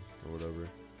 dude, or whatever.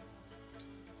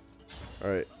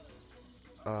 Alright.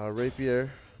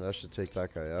 Rapier. That should take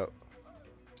that guy out.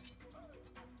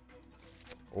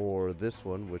 Or this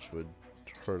one, which would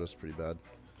hurt us pretty bad.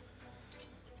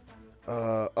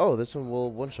 Oh, this one will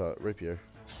one-shot Rapier.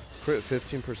 Crit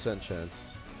 15%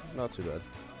 chance. Not too bad.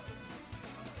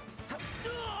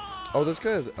 Oh, this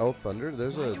guy has L Thunder.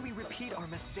 There's Why do we repeat our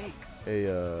mistakes?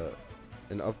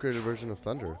 An upgraded version of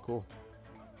Thunder. Cool.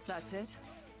 That's it.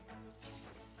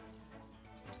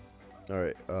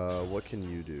 Alright, what can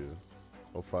you do?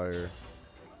 Oh, fire.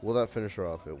 Will that finish her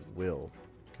off? It will.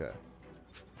 Okay.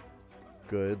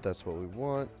 Good, that's what we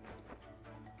want.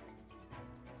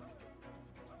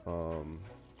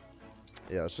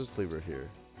 Yeah, let's just leave her here.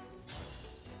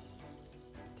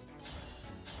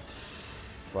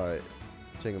 Fight.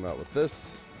 Take him out with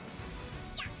this.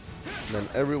 And then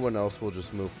everyone else will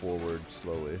just move forward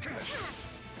slowly.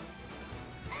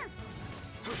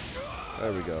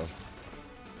 There we go.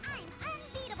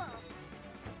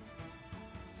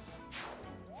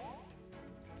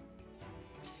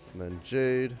 And then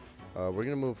Jade. We're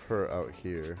gonna move her out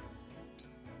here.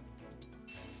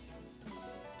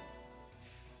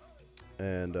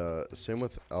 And same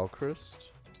with Alchrist.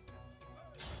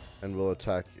 And we'll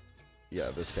attack,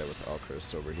 yeah, this guy with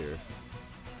Alchrist over here.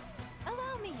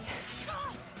 Allow me.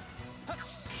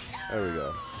 There we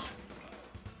go.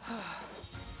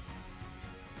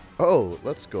 Oh,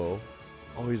 let's go.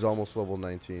 Oh, he's almost level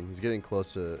 19. He's getting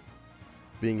close to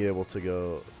being able to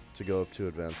go up to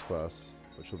advanced class,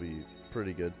 which will be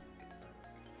pretty good.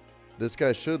 This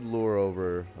guy should lure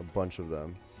over a bunch of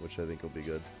them, which I think will be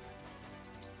good.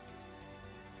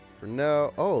 For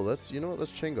now, oh, let's, you know what,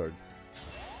 let's chain guard.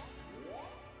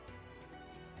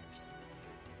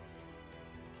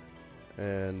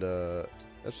 And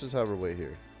let's just have her wait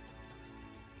here.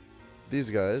 These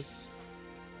guys,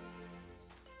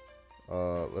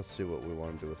 let's see what we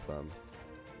want to do with them.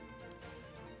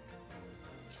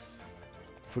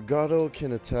 Fugato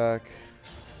can attack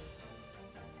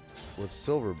with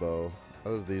silver bow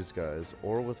out of these guys,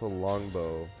 or with a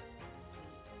longbow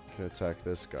can attack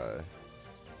this guy.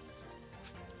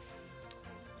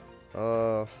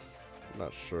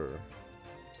 Not sure.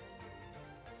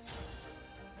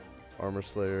 Armor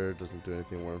Slayer doesn't do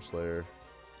anything. Worm Slayer.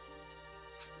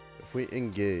 If we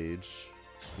engage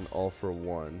an all for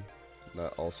one,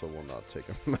 that also will not take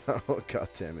him out. God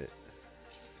damn it.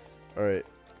 Alright.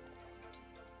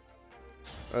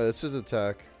 Alright, let's just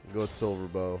attack. Go with silver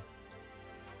bow.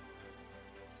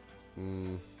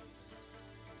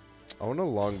 I want to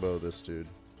longbow this dude.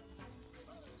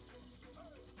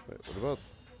 Wait, what about...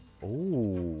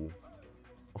 Oh.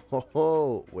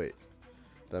 Oh, wait.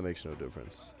 That makes no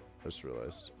difference. I just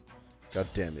realized. God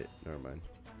damn it. Never mind.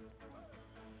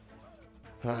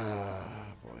 Ah,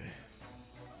 boy.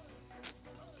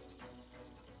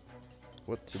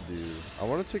 What to do? I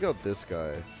want to take out this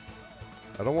guy.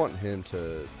 I don't want him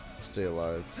to stay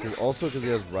alive. Also because he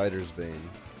has Rider's Bane,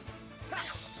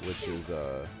 which is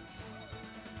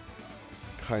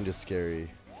kind of scary.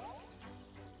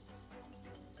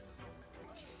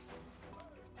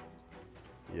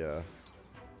 Yeah.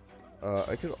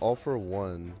 I could all for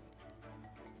one.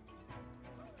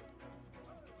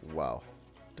 Wow.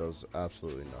 Does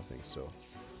absolutely nothing still.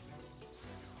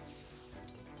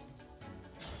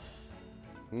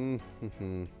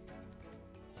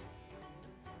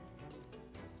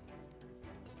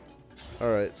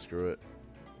 Alright, screw it.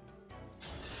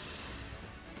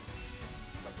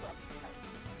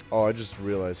 Oh, I just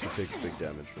realized he takes big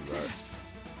damage from that.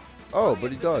 Oh,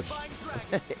 but he dodged.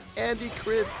 And he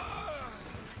crits.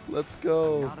 Let's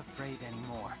go. Not afraid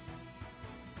anymore.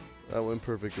 That went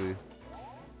perfectly.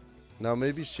 Now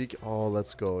maybe she can... Oh,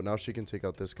 let's go. Now she can take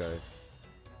out this guy.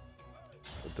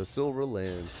 With the silver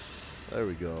lance. There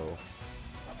we go.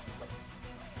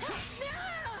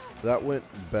 That went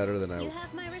better than I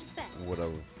would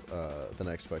have than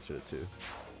I expected it to.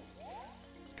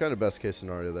 Kind of best case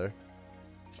scenario there.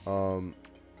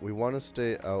 We want to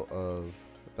stay out of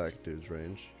that dude's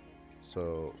range.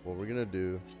 So what we're gonna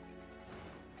do...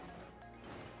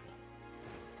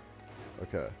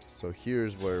 Okay, so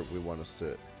here's where we want to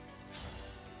sit.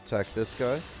 Attack this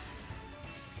guy.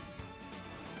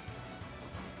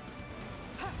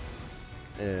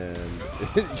 And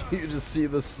you just see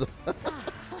the sun.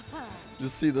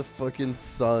 Just see the fucking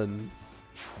sun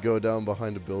go down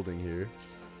behind a building here.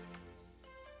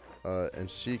 And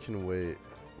she can wait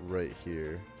right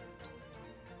here.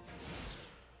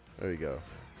 There you go.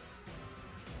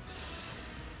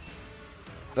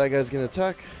 That guy's gonna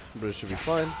attack, but it should be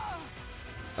fine.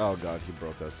 Oh god, he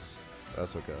broke us.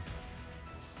 That's okay.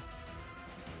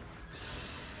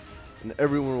 And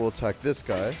everyone will attack this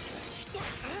guy.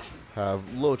 Have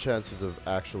low chances of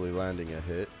actually landing a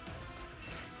hit.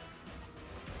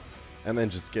 And then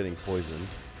just getting poisoned.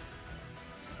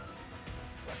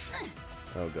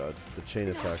 Oh god, the chain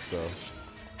attacks though.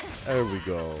 There we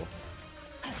go.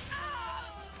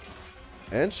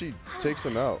 And she takes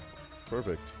him out.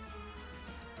 Perfect.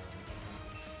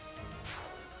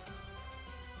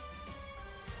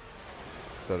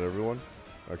 Is that everyone?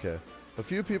 Okay. A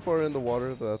few people are in the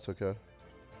water, but that's okay.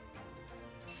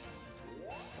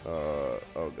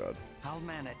 Oh god. I'll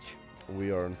manage.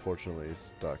 We are unfortunately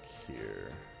stuck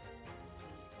here.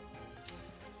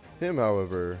 Him,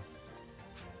 however,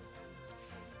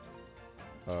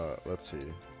 let's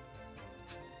see.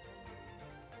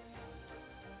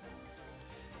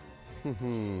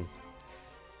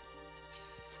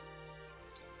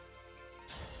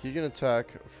 He can attack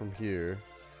from here.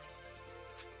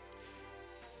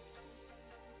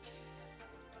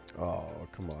 Oh,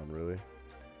 come on, really?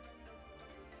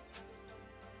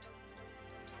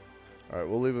 Alright,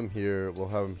 we'll leave him here. We'll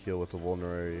have him heal with a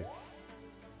vulnerary.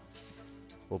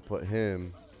 We'll put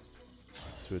him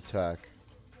to attack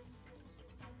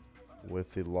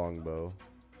with the longbow.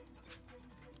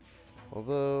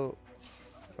 Although,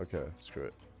 okay, screw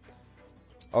it.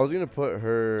 I was gonna put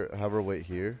her, have her wait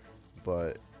here,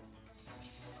 but,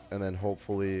 and then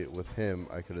hopefully with him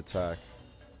I could attack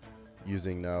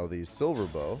using now the silver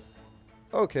bow.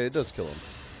 Okay, it does kill him.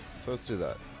 So let's do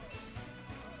that.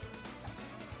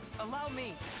 Allow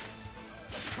me.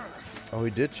 Oh,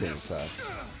 he did chain attack.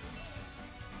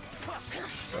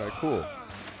 Alright, cool.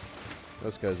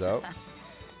 This guy's out.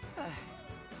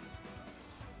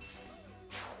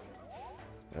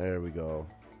 There we go.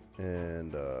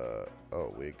 And,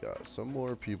 oh, we got some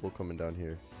more people coming down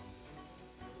here.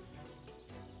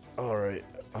 Alright.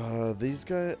 These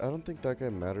guys, I don't think that guy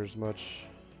matters much.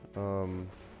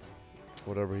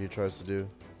 Whatever he tries to do.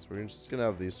 So we're just gonna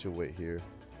have these two wait here.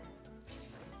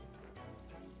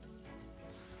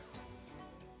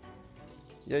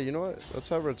 Yeah, you know what? Let's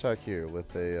have her attack here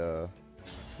with a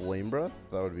flame breath.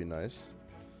 That would be nice.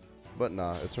 But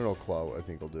nah, Eternal Claw I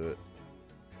think will do it.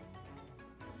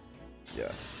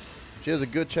 Yeah. She has a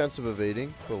good chance of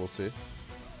evading, but we'll see.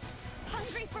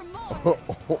 Hungry for more.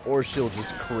 Or she'll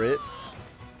just crit.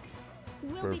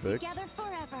 We'll Perfect. be together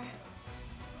forever.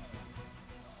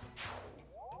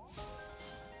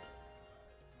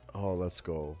 Oh, let's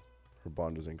go. Her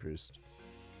bond is increased.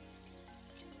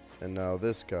 And now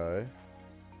this guy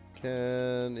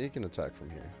he can attack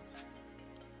from here.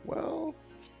 Well,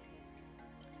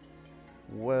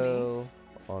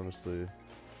 honestly,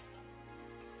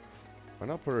 why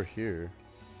not put her here?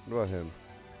 What about him?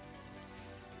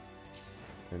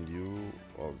 And you,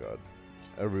 oh god.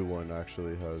 Everyone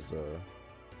actually has, I'm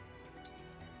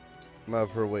gonna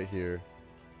have her wait here.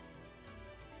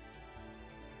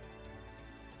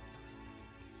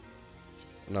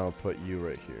 And I'll put you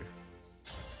right here.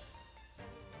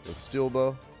 with steel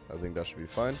bow. I think that should be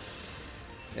fine.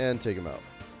 And take him out.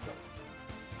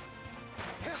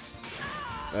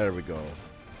 There we go.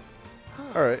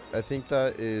 Alright, I think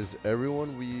that is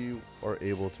everyone we are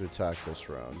able to attack this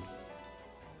round.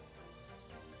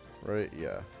 Right?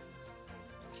 Yeah.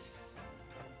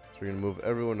 So we're going to move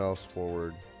everyone else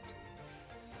forward.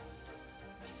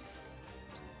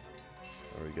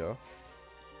 There we go.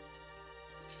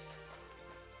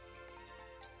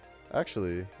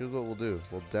 Actually, here's what we'll do.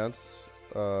 We'll dance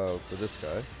for this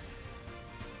guy.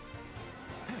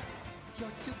 You're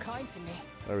too kind to me.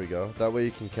 There we go. That way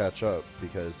you can catch up,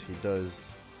 because he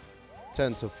does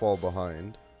tend to fall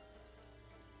behind.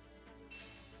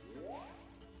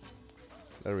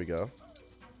 There we go.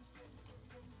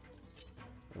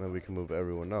 And then we can move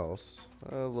everyone else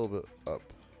a little bit up.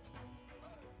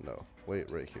 No, wait,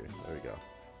 right here. There we go.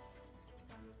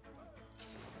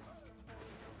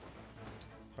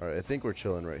 Alright, I think we're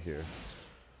chilling right here.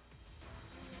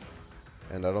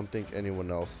 And I don't think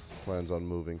anyone else plans on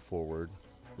moving forward,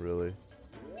 really.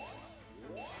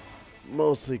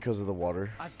 Mostly because of the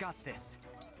water. I've got this.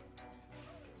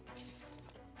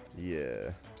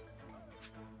 Yeah.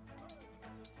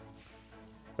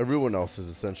 Everyone else is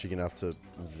essentially going to have to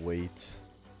wait.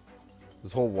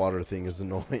 This whole water thing is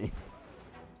annoying.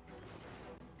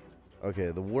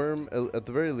 Okay, the worm, at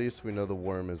the very least, we know the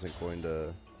worm isn't going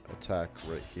to attack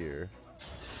right here,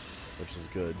 which is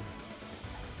good.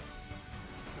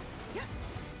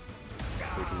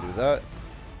 So we can do that.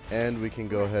 And we can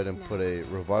go ahead and put a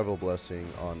revival blessing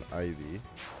on Ivy.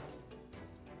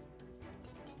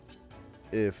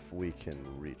 If we can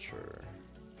reach her.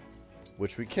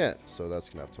 Which we can't, so that's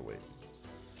gonna have to wait.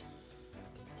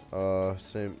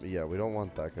 Same, yeah, we don't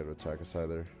want that guy to attack us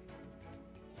either.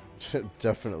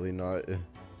 Definitely not.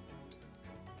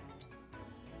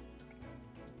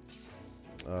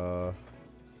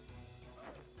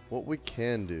 What we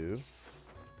can do.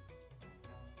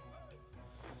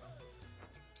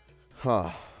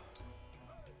 Huh.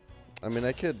 I mean,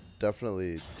 I could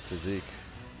definitely physique.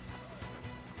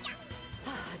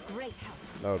 Great help.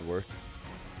 That would work.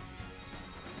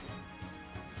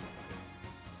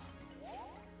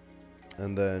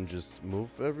 And then just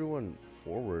move everyone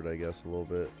forward, I guess, a little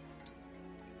bit.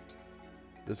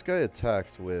 This guy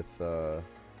attacks with,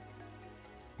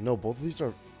 no, both of these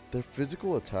are, they're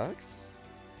physical attacks?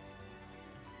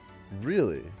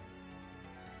 Really?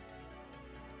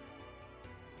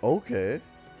 Okay.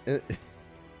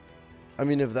 I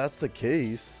mean, if that's the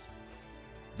case,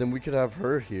 then we could have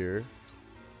her here.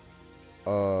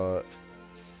 And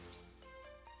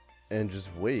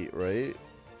just wait, right?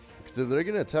 Because if they're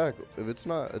going to attack, if it's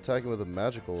not attacking with a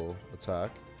magical attack,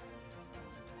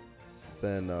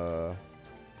 then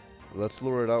let's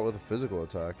lure it out with a physical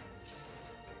attack.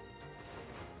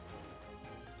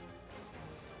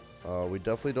 We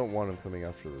definitely don't want him coming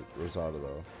after the Rosada,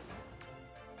 though.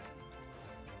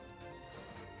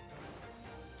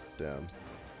 Damn.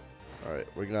 Alright,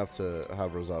 we're going to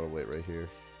have Rosada wait right here.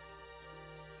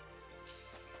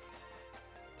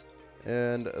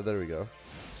 And there we go.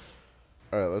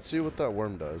 Alright, let's see what that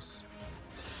worm does.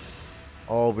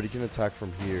 Oh, but he can attack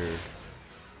from here.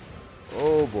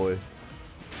 Oh, boy.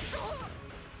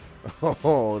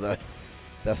 Oh,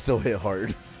 that still hit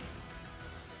hard.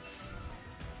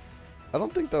 I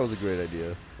don't think that was a great idea,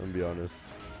 I'm gonna be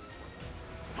honest.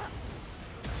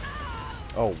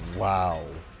 Oh, wow.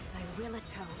 I will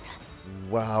atone.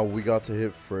 Wow, we got to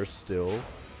hit first still.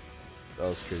 That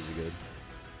was crazy good.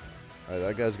 Alright,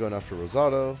 that guy's going after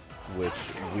Rosado, which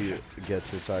we get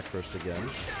to attack first again.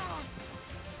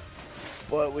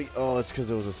 But oh, it's because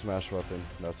it was a smash weapon.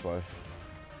 That's why.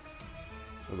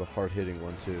 It was a hard-hitting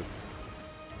one, too.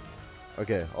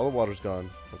 Okay, all the water's gone.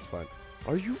 That's fine.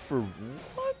 Are you for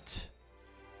what?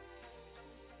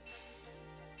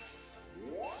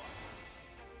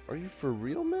 Are you for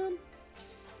real, man?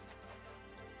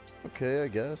 Okay, I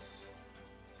guess.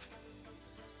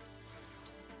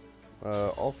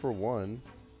 All for one.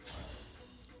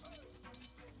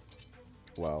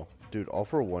 Wow. Dude, all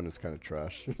for one is kind of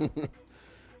trash.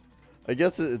 I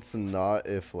guess it's not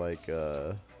if, like,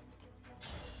 I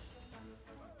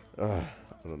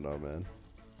don't know, man.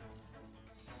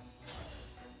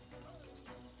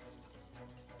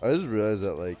 I just realized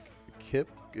that, like, Kip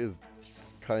is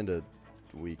kind of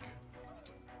weak.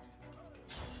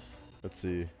 Let's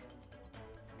see.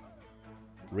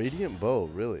 Radiant Bow,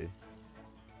 really?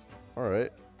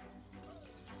 Alright.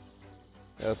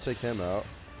 Yeah, let's take him out.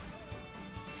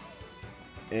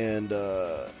 And,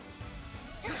 yeah,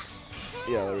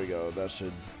 there we go. That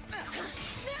should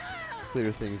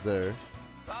clear things there.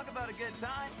 Talk about a good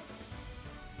time.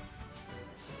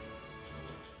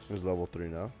 There's level 3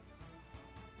 now.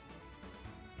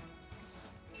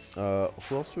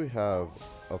 Who else do we have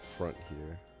up front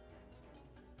here?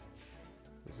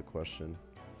 Is the question.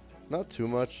 Not too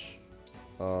much.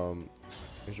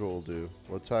 Here's what we'll do.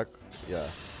 We'll attack. Yeah.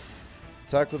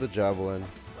 Attack with a javelin.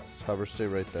 Just have her stay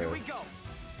right there. Here we go.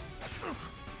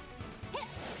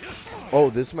 Oh,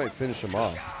 this might finish him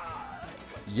off.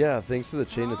 Yeah, thanks to the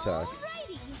chain attack.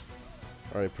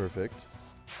 Alright, perfect.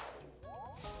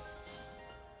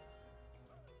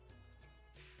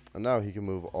 And now he can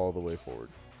move all the way forward.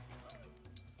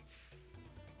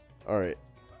 Alright,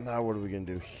 now what are we going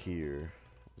to do here?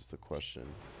 Is the question.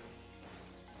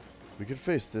 We could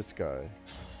face this guy.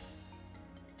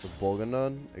 The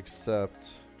Bolganon,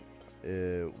 except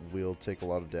we'll take a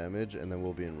lot of damage and then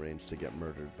we'll be in range to get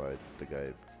murdered by the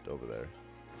guy over there.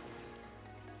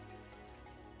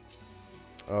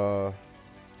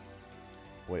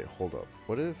 Wait, hold up.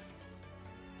 What if...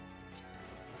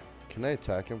 Can I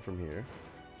attack him from here?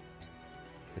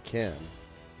 I can.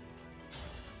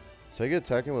 So I can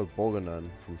attack him with Bolganon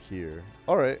from here.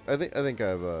 Alright, I think I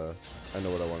have I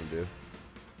know what I want to do.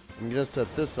 I'm gonna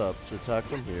set this up to attack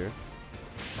from here.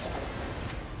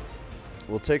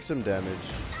 We'll take some damage,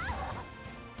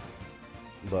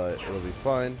 but it'll be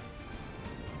fine.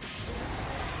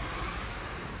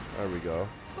 There we go.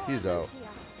 He's out.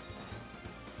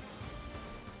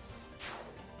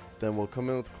 Then we'll come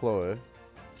in with Chloe.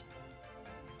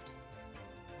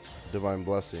 Divine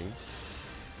Blessing.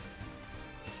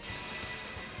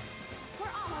 We're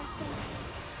almost safe.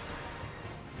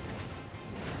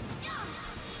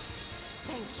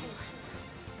 Thank you.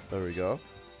 There we go.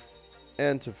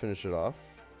 And to finish it off.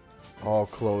 Oh,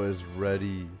 Chloe is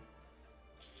ready.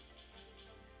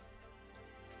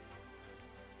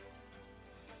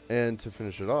 And to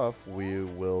finish it off, we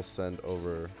will send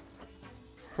over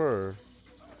her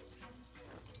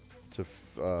to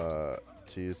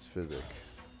use Physic.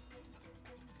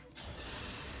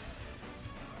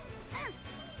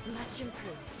 Much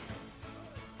improved.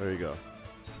 There you go.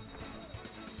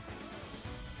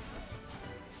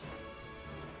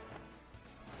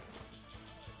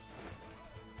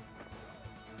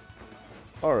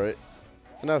 Alright.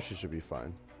 Now she should be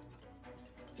fine.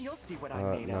 You'll see what I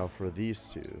made now of. for these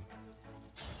two.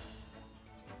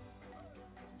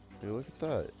 Hey, look at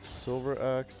that. Silver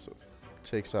Axe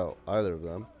takes out either of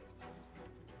them.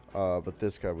 But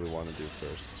this guy we want to do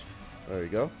first. There you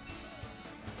go.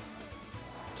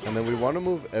 And then we want to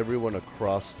move everyone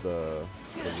across the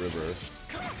river.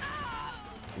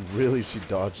 Really, she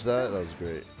dodged that? That was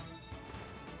great.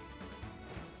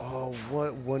 Oh,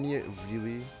 what? One yet?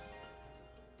 Really?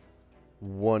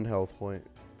 1 health point.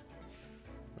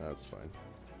 That's fine.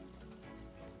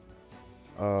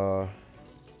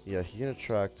 Yeah, he can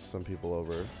attract some people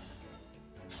over.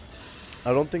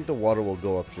 I don't think the water will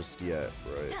go up just yet,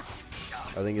 right?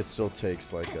 I think it still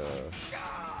takes like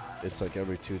it's like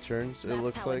every 2 turns. It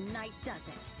looks like Night does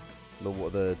it.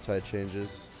 the tide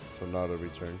changes, so not every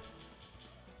turn.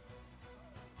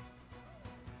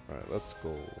 All right, let's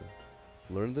go.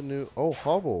 Learn the new. Oh,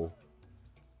 Hobble.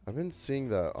 I've been seeing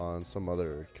that on some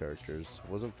other characters.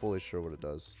 Wasn't fully sure what it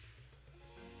does.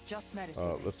 Just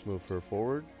meditate. Let's move her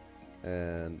forward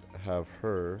and have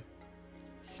her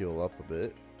heal up a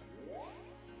bit.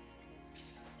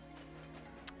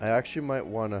 I actually might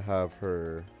want to have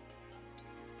her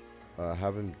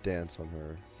have him dance on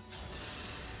her.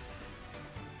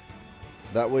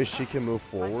 That way she can move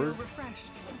forward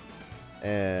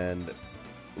and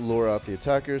lure out the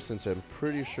attackers, since I'm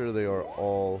pretty sure they are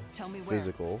all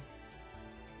physical.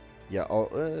 Yeah,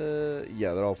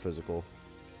 yeah, they're all physical.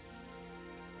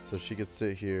 So she could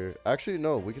sit here. Actually,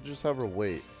 no, we could just have her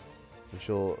wait, and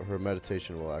her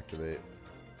meditation will activate.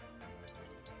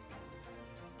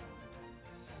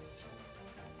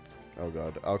 Oh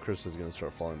god, Alchris is gonna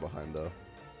start falling behind though.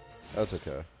 That's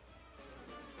okay.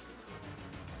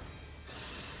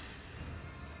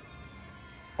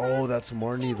 Oh, that's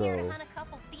Marnie though. Hunt a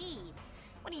couple thieves.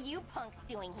 What are you punks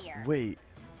doing here? Wait.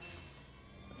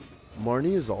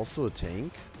 Marnie is also a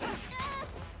tank?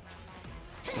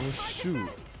 Oh shoot.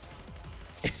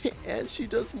 And she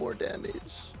does more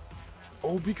damage.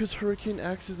 Oh, because Hurricane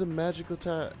Axe is a magic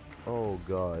attack. Oh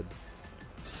god.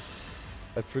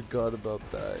 I forgot about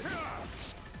that.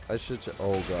 I should.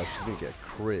 Oh gosh, she's gonna get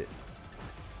crit.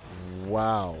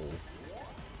 Wow.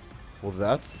 Well,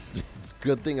 it's a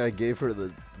good thing I gave her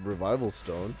the revival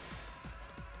stone.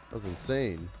 That was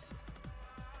insane.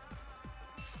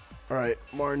 All right,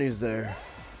 Marnie's there.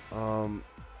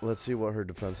 Let's see what her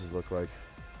defenses look like.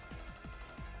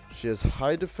 She has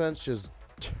high defense. She has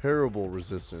terrible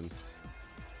resistance,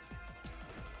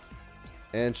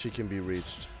 and she can be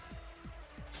reached.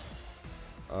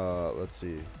 Let's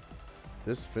see.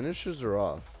 This finishes her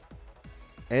off.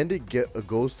 And it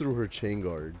goes through her chain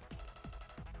guard.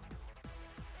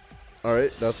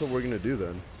 Alright, that's what we're gonna do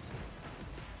then.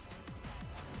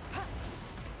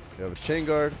 We have a chain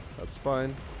guard, that's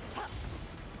fine.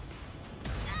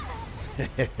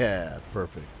 Yeah,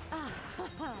 perfect.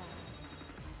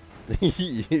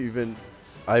 Even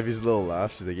Ivy's little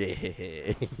laugh, she's like,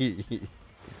 yeah.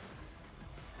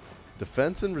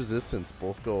 Defense and resistance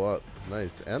both go up.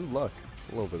 Nice. And luck.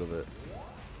 A little bit of it.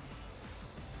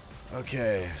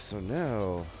 Okay, so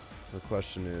now the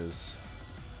question is,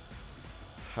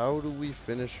 how do we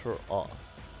finish her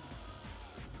off?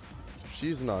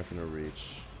 She's not going to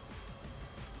reach,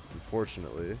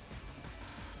 unfortunately.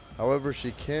 However,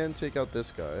 she can take out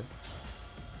this guy.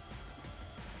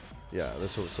 Yeah,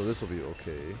 so this will be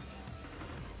okay.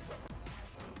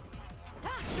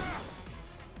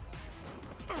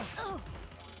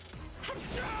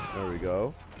 There we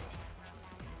go.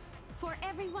 For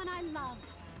everyone I love.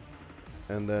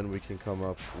 And then we can come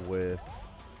up with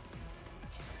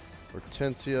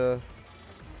Hortensia.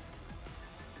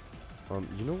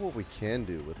 You know what we can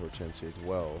do with Hortensia as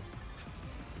well?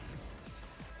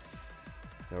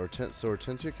 Yeah, so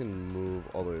Hortensia can move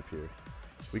all the way up here.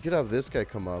 We could have this guy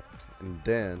come up and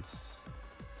dance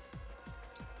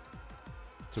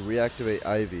to reactivate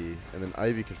Ivy, and then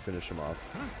Ivy could finish him off.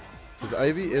 Because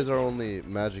Ivy is our only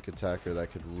magic attacker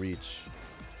that could reach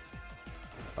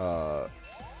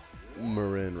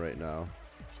Marin right now.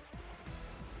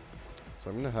 So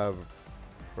I'm gonna have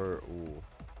her. Ooh.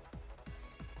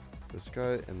 This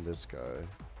guy and this guy.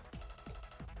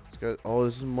 This guy. Oh,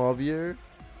 this is Mavier?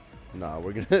 Nah,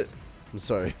 we're gonna. I'm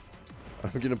sorry.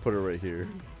 I'm gonna put her right here.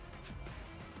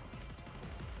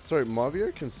 Sorry,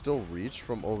 Mavier can still reach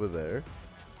from over there.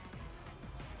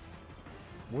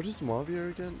 What is Mavier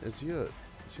again? Is he an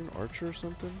archer or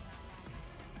something?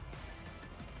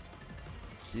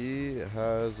 He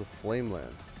has a flame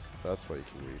lance. That's why he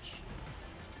can reach.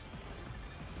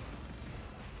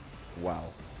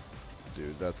 Wow.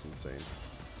 Dude, that's insane.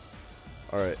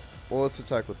 Alright. Well, let's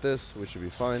attack with this. We should be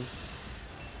fine.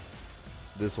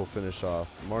 This will finish off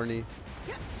Marnie.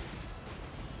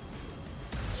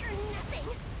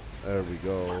 There we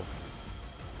go.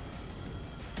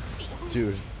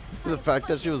 Dude, the fact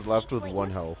that she was left with 1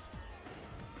 health.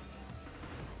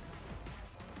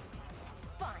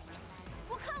 Fine.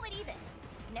 We'll call it even.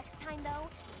 Next time, though,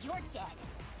 you're dead.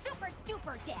 Super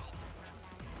duper dead.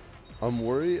 I'm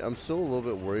worried. I'm still a little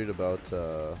bit worried about.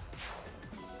 Oh,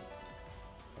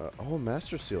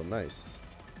 Master Seal, nice.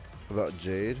 About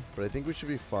Jade, but I think we should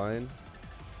be fine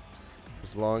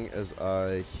as long as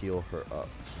I heal her up.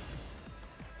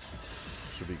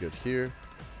 Should be good here.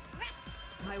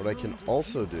 What I can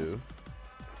also do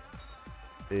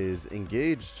is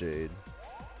engage Jade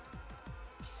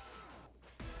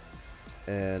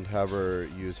and have her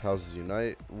use Houses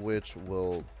Unite, which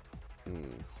will.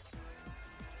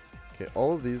 Okay,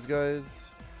 all of these guys,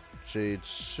 Jade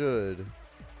should,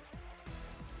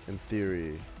 in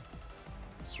theory,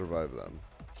 survive them.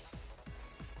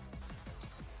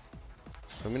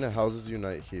 So I'm gonna Houses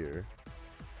Unite here.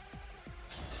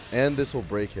 And this will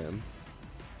break him.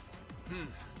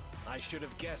 I should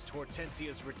have guessed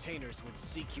Hortensia's retainers would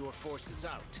seek your forces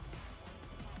out.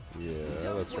 Yeah,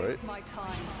 Don't that's waste right. my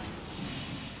time.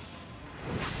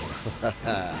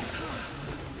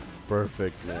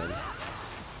 Perfect, man.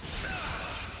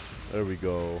 There we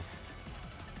go.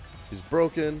 He's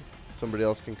broken. Somebody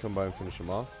else can come by and finish him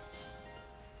off.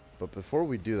 But before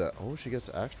we do that, oh, she gets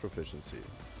axe proficiency.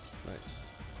 Nice.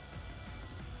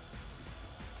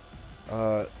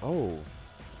 Oh.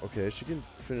 Okay, she can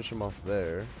finish him off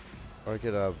there. Or I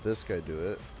could have this guy do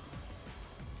it.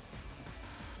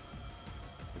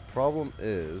 The problem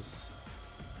is,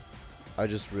 I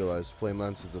just realized Flame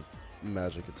Lance is a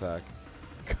magic attack.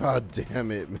 God damn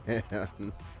it,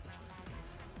 man.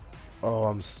 Oh,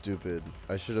 I'm stupid.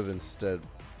 I should have instead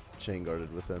chain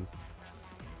guarded with him.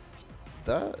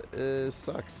 That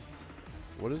sucks.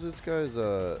 What is this guy's,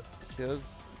 he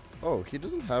has, oh, he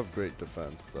doesn't have great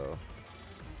defense, though.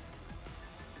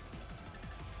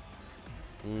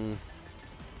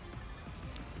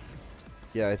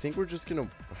 Yeah, I think we're just gonna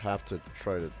have to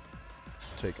try to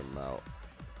take him out.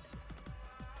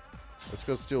 Let's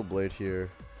go Steel Blade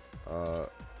here. There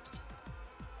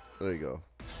you go.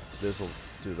 This will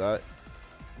do that.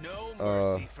 No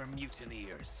mercy for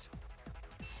mutineers.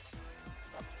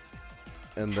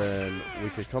 And then we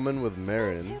could come in with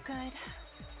Marin Too good.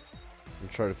 and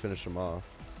try to finish him off.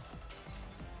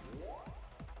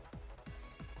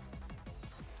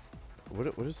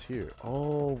 What is here?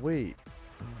 Oh, wait.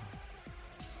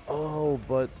 Oh,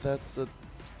 but that's the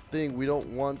thing. We don't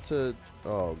want to.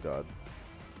 Oh, God.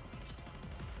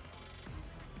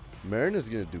 Marin is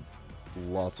going to do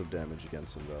lots of damage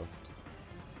against him,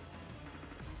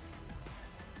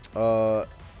 though.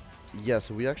 Yeah,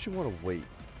 so we actually want to wait.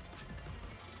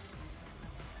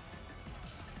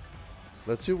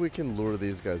 Let's see if we can lure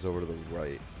these guys over to the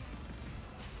right.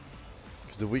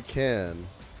 Because if we can,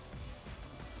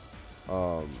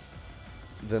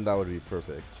 then that would be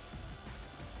perfect.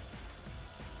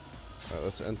 Alright,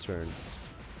 let's end turn.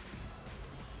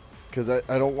 Because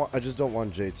I just don't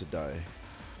want Jade to die.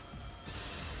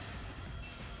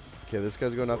 Okay, this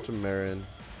guy's going after Marin.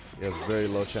 He has very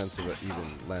low chance of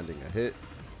even landing a hit.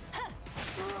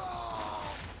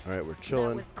 Alright, we're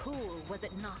chilling. That was cool, was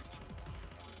it not?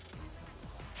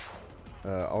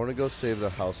 I want to go save the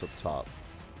house up top.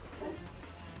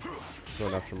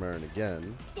 Going after Marin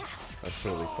again. That's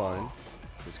totally fine.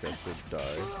 This guy should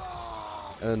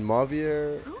die. And then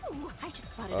Mavier. Ooh, I just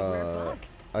spotted a rare bug.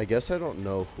 I guess I don't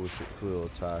know who will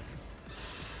attack.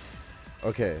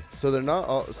 Okay, so they're not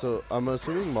all. So I'm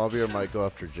assuming Mavier might go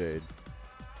after Jade,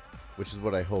 which is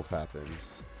what I hope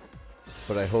happens.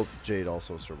 But I hope Jade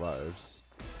also survives.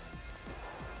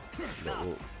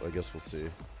 But I guess we'll see.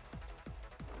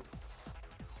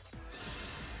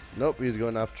 Nope, he's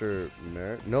going after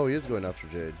Marin. No, he is going after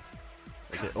Jade.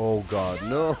 Okay. Oh god,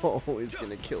 no! He's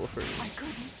gonna kill her. I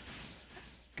couldn't.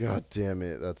 God damn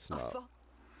it, that's not.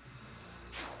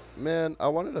 Man, I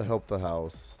wanted to help the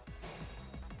house.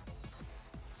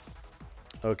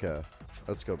 Okay,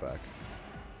 let's go back.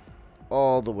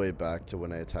 All the way back to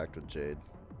when I attacked with Jade.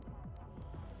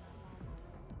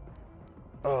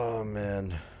 Oh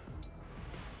man.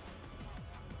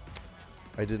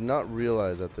 I did not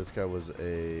realize that this guy was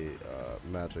a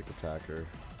magic attacker.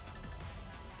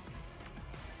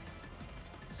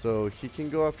 So he can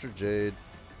go after Jade,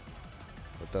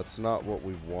 but that's not what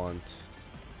we want.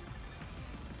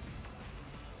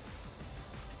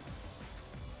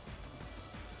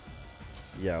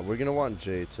 Yeah, we're gonna want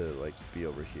Jade to like be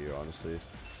over here, honestly.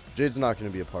 Jade's not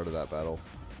gonna be a part of that battle.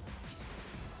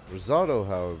 Rosado,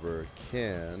 however,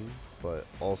 can, but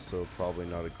also probably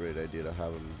not a great idea to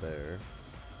have him there.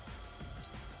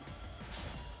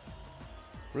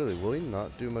 Really, will he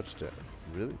not do much damage?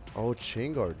 Really? Oh,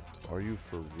 Chain Guard. Are you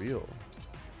for real?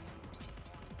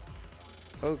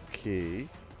 Okay.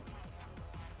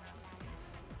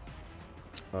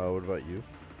 What about you?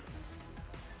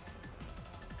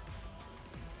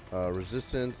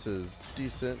 Resistance is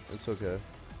decent. It's okay.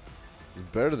 It's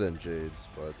better than Jade's,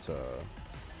 but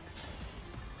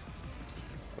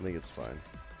I think it's fine.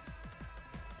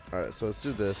 Alright, so let's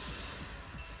do this.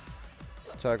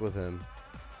 Attack with him.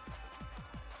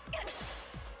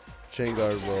 Chain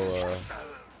Guard will,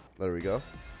 there we go.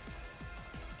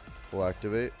 We'll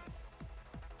activate.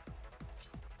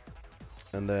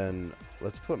 And then,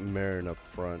 let's put Marin up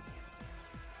front.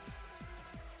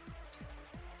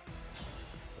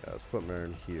 Yeah, let's put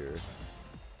Marin here.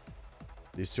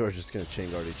 These two are just gonna Chain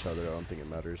Guard each other. I don't think it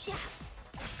matters.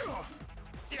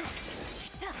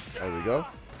 There we go.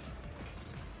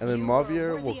 And then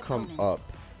Mavier will come up.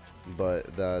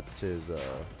 But that's his, I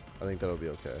think that'll be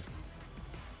okay.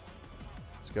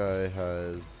 This guy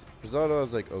has... Rosado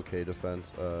has like okay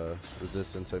defense,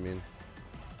 resistance, I mean.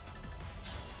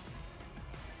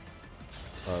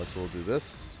 So we'll do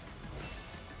this.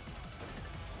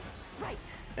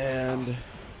 And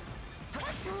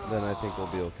then I think we'll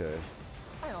be okay.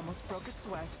 I almost broke a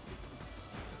sweat.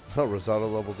 Oh,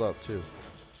 Rosado levels up too.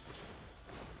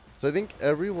 So I think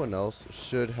everyone else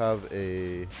should have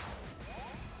a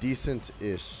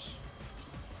decent-ish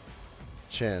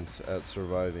chance at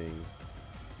surviving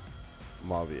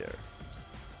Mavier.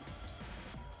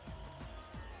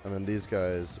 And then these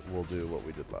guys will do what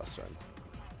we did last time.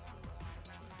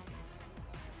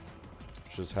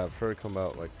 Just have her come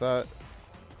out like that.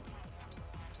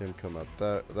 Him come out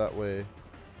that way.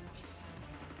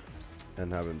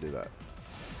 And have him do that.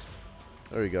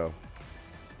 There we go.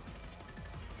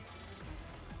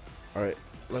 Alright,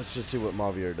 let's just see what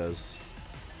Mavier does.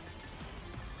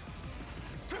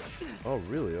 Oh,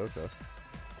 really? Okay.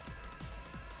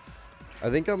 I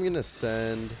think I'm gonna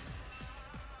send...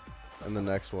 And the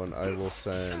next one, I will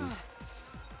send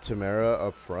Tamara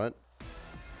up front.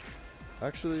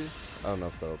 Actually, I don't know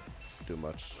if that'll do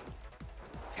much.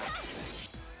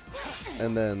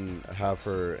 And then have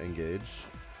her engage.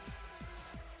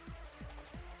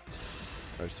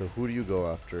 Alright, so who do you go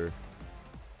after?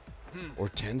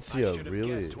 Hortensia,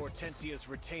 really? I should have guessed Hortensia's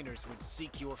retainers would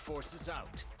seek your forces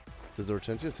out. Does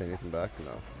Hortensia say anything back?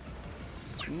 No.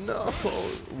 No!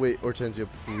 Wait, Hortensia,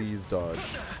 please dodge.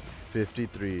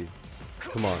 53.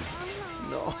 Come on.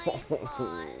 No!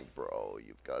 Bro,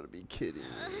 you've got to be kidding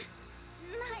me.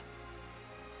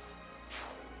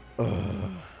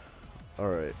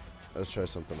 Alright, let's try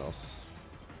something else.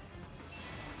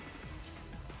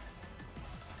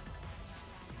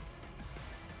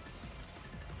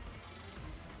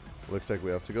 Looks like we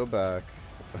have to go back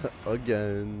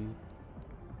again.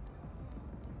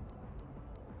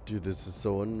 Dude, this is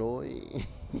so annoying.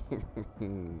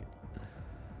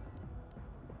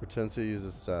 Hortensia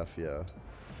uses staff, yeah.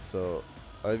 So,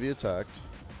 Ivy attacked.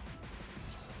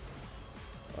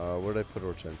 Where'd I put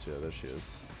Hortensia? There she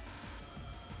is.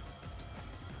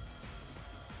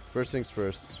 First things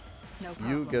first. No You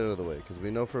problem. get out of the way, because we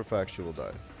know for a fact she will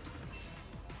die.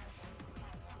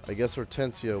 I guess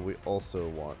Hortensia we also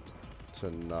want to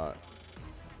not.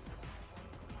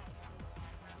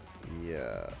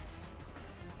 Yeah.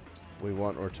 We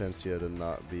want Hortensia to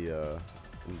not be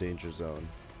in danger zone.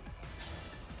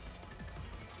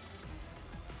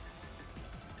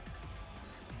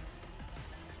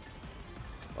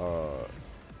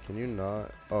 Can you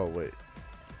not? Oh, wait.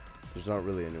 There's not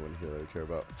really anyone here that we care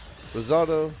about.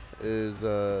 Rosado is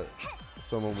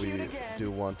someone we do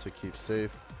want to keep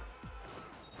safe.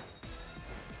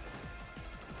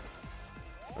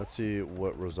 Let's see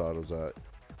what Rosado's at.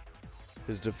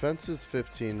 His defense is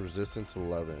 15, resistance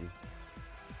 11.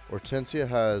 Hortensia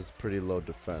has pretty low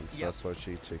defense. Yep. That's why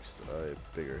she takes a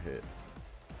bigger hit.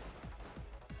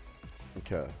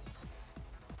 Okay.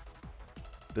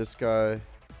 This guy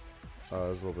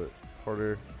is a little bit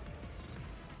harder.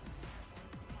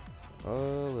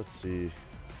 Let's see.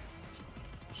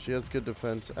 She has good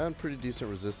defense and pretty decent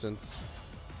resistance.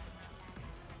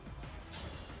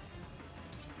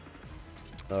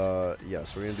 Yeah,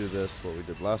 so we're gonna do this, what we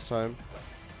did last time.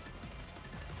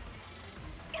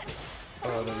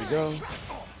 There we go.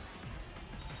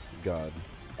 God,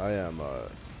 I am,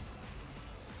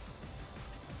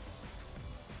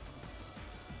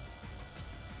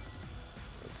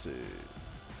 let's see.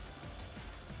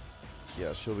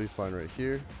 Yeah, she'll be fine right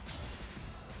here.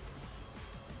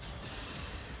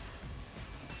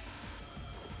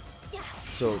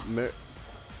 So,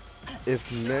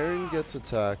 if Marin gets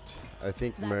attacked, I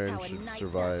think Marin should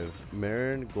survive.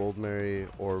 Marin, Goldmary,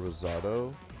 or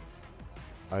Rosado,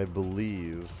 I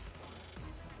believe,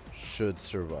 should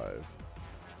survive.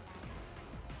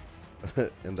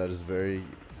 And that is very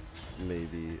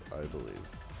maybe, I believe.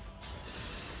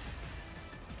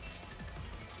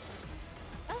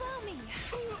 Allow me.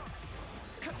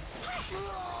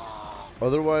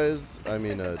 Otherwise, I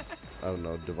mean, I don't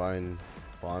know, Divine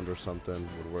Bond or something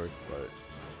would work, but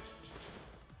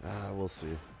we'll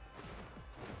see.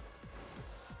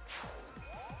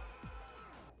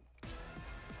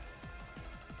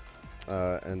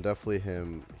 And definitely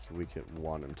him, we can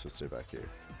want him to stay back here.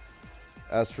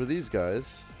 As for these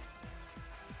guys,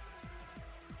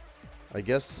 I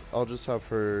guess I'll just have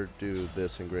her do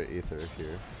this in Great Aether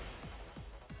here.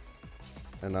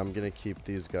 And I'm gonna keep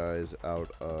these guys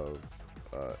out of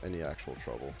any actual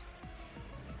trouble.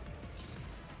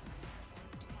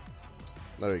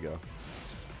 There we go.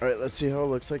 Alright, let's see how it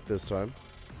looks like this time.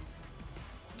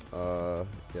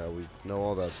 Yeah, we know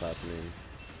all that's happening.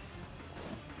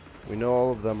 We know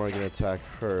all of them are going to attack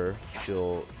her.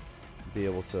 She'll be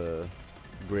able to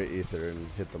Great Aether and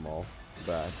hit them all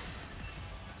back.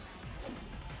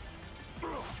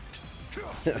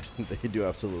 They do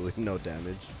absolutely no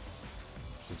damage,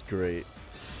 which is great.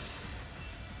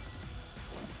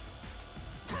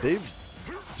 They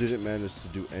didn't manage to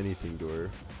do anything to her.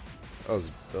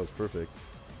 That was perfect.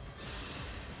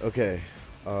 Okay,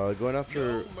 going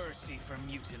after No mercy for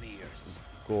mutineers.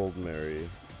 Goldmary.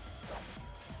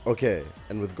 Okay,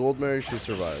 and with Goldmary she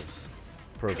survives.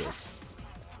 Perfect.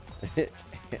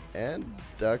 And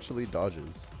actually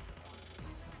dodges.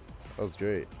 That was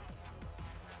great.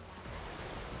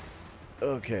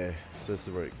 Okay, so this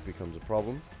is where it becomes a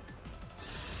problem.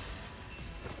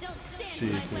 She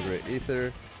can Great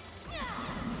Aether.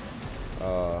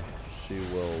 She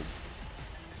will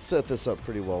set this up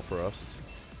pretty well for us.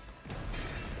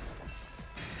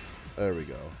 There we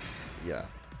go. Yeah,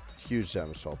 huge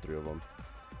damage to all three of them.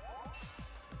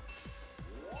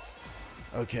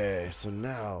 Okay, so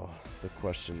now the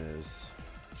question is,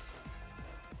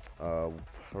 how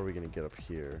are we gonna get up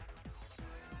here?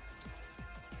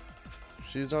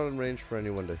 She's not in range for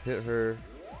anyone to hit her.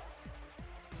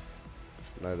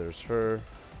 Neither is her.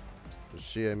 Is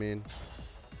she, I mean.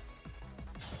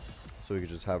 So we could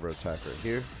just have her attack right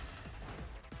here.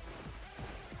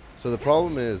 So the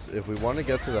problem is, if we want to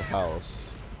get to the house,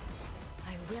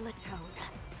 I will atone.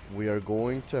 we are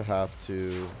going to have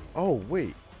to... Oh,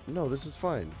 wait. No, this is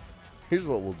fine. Here's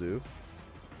what we'll do.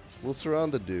 We'll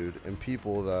surround the dude and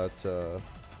people that...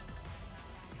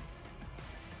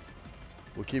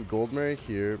 We'll keep Goldmary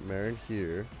here, Marin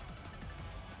here.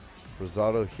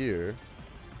 Rosado here.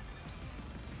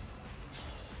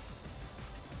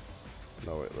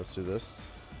 No, wait, let's do this.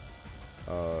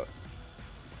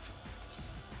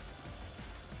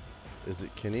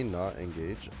 Can he not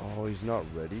engage? Oh, he's not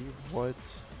ready? What?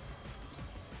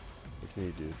 What can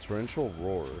he do? Torrential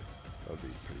Roar. That would be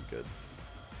pretty good.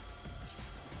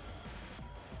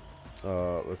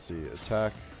 Let's see.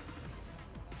 Attack.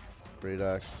 Great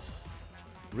Axe.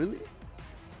 Really?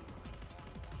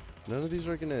 None of these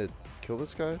are gonna kill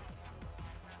this guy?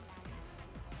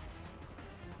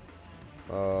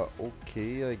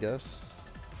 Okay, I guess.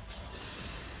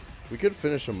 We could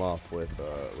finish him off with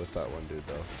that one dude,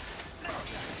 though.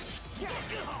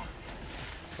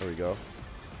 There we go.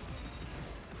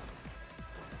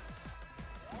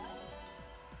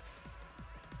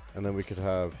 And then we could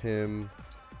have him.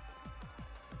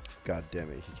 God damn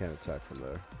it, he can't attack from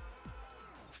there.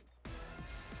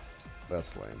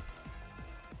 That's lame.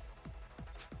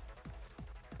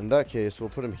 In that case, we'll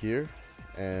put him here,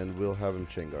 and we'll have him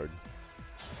chain guard.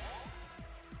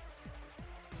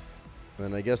 And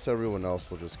then I guess everyone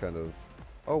else will just kind of...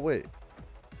 Oh, wait.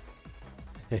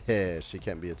 She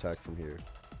can't be attacked from here.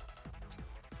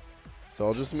 So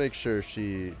I'll just make sure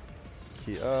she...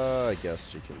 I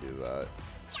guess she can do that.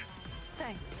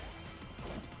 Thanks.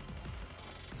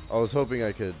 I was hoping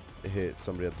I could hit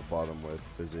somebody at the bottom with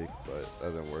physique, but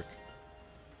that didn't work.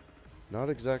 Not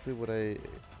exactly what I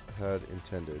had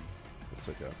intended. It's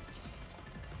okay.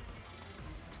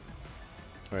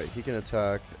 Alright, he can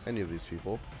attack any of these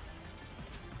people.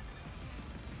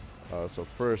 So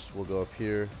first, we'll go up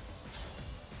here.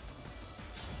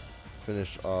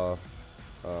 Finish off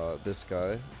this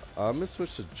guy. I'm going to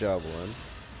switch to Javelin.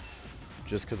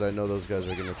 Just because I know those guys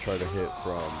are going to try to hit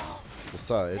from the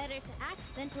side. Better to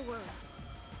act than to worry.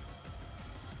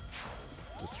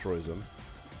 Destroys him.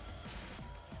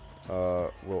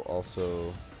 We'll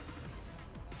also...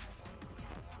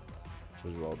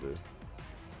 Here's what I'll do.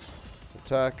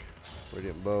 Attack.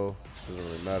 Radiant Bow. Doesn't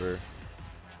really matter.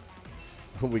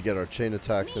 We get our chain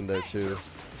attacks in there too.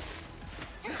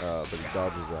 But he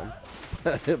dodges them.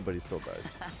 But he still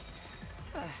dies.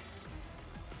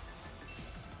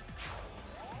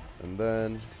 And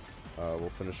then we'll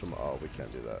finish him. Oh, we can't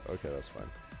do that. Okay, that's fine.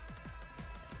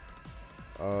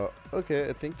 Okay,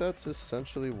 I think that's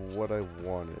essentially what I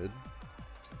wanted.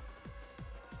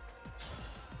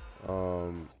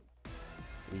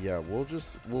 Yeah,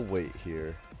 we'll wait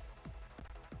here.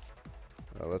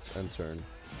 Let's end turn.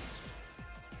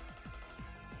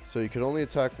 So you can only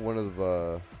attack one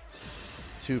of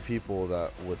two people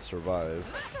that would survive.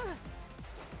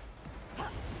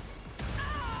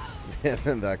 And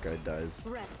then that guy dies.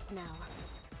 Rest now.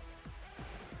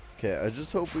 Okay, I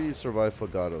just hope we survive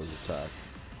Fogato's attack.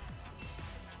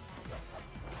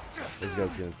 This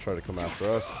guy's gonna try to come after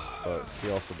us, but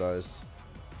he also dies.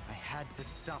 I had to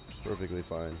stop you. Perfectly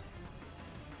fine.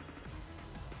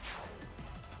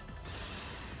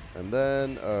 And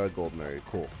then Gold Mary,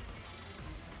 cool.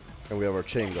 And we have our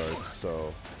chain guard,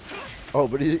 so... Oh,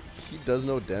 but he does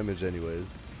no damage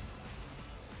anyways.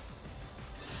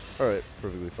 Alright,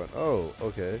 perfectly fine. Oh,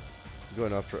 okay.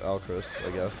 Going after Alchrist,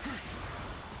 I guess.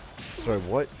 Sorry,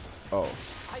 what? Oh.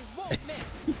 I won't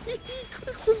miss. He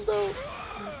quits him though.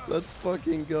 Let's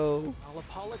fucking go. I'll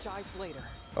apologize later.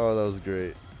 Oh, that was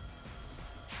great.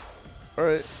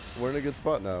 Alright, we're in a good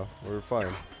spot now. We're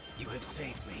fine. You have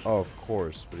saved me. Oh, of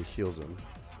course, but he heals him.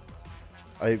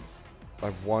 I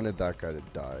wanted that guy to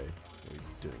die. We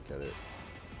didn't get it.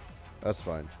 That's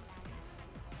fine.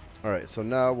 Alright, so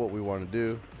now what we want to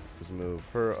do is move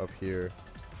her up here.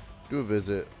 Do a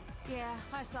visit. Yeah,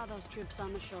 I saw those troops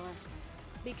on the shore.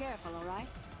 Be careful, alright?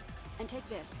 And take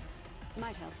this.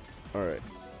 Might help. Alright.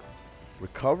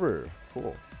 Recover.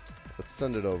 Cool. Let's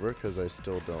send it over because I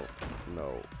still don't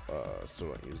know. Still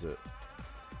don't use it.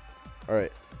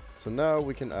 Alright. So now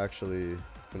we can actually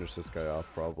finish this guy off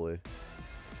probably.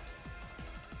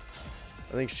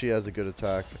 I think she has a good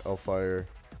attack. I'll fire.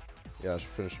 Yeah, I should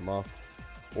finish him off.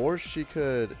 Or she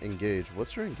could engage.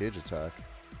 What's her engage attack?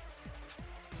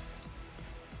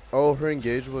 Oh, her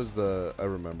engage was the... I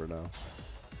remember now.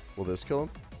 Will this kill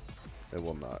him? It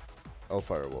will not.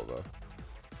 Hellfire will though.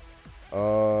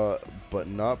 But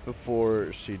not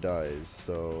before she dies.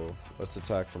 So let's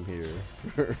attack from here.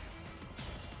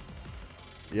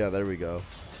 Yeah, there we go.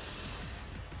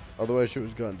 Otherwise she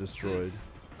was gotten destroyed.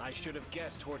 I should have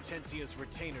guessed Hortensia's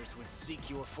retainers would seek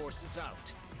your forces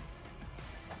out.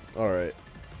 Alright.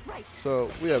 Right.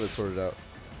 So we have it sorted out.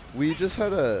 We just had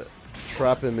to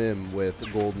trap him in with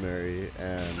Gold Mary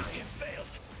and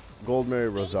Gold Mary,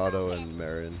 Rosado, and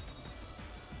Marin.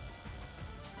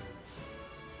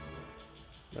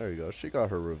 There you go. She got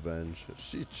her revenge.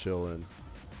 She chilling.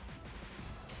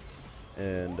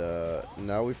 And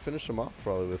now we finish them off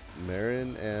probably with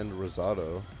Marin and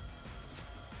Rosado.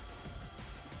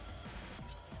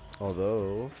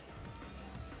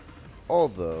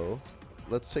 Although,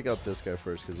 let's take out this guy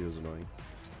first because he was annoying.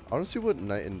 I want to see what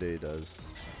Night and Day does.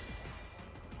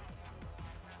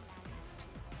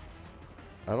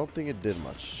 I don't think it did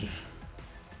much.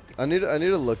 I need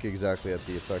to look exactly at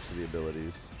the effects of the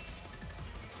abilities.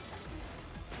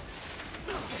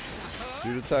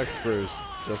 Dude attacks first,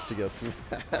 just to get some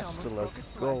ass to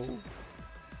let's go.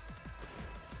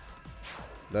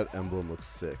 That emblem looks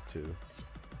sick too.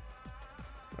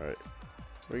 Alright.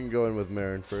 We can go in with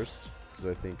Marin first, because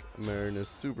I think Marin is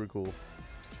super cool.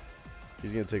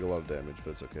 He's going to take a lot of damage,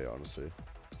 but it's okay, honestly.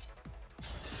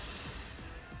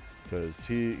 Because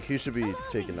he should be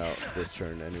taken out this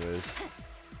turn anyways.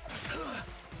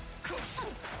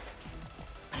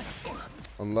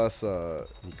 Unless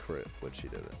he crit, which he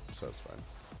didn't, so that's fine.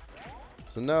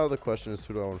 So now the question is,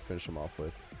 who do I want to finish him off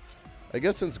with? I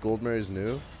guess since Goldmary's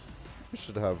new, we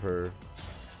should have her,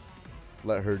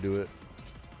 let her do it.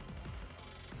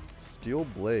 Steel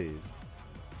Blade.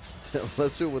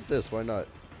 Let's do it with this, why not?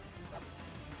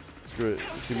 Screw it.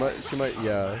 She might,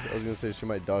 yeah, I was gonna say she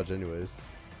might dodge anyways.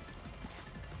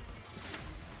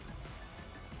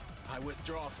 I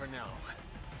withdraw for now,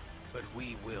 but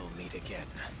we will meet again.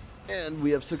 And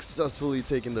we have successfully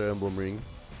taken their emblem ring.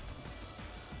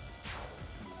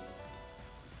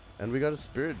 And we got a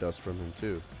spirit dust from him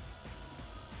too.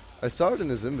 I saw it in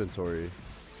his inventory.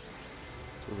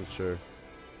 Wasn't sure.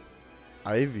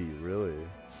 Ivy, really?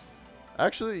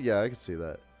 Actually, yeah, I can see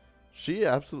that.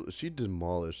 She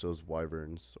demolished those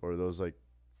wyverns, or those like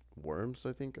worms,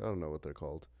 I think. I don't know what they're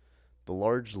called. The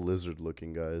large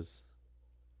lizard-looking guys.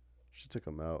 She took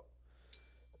them out.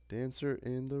 Dancer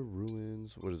in the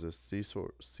ruins. What is this?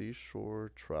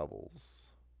 Seashore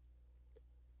Travels.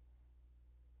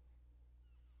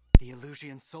 The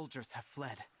Illusian soldiers have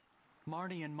fled.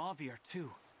 Marnie and Mavi are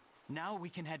too. Now we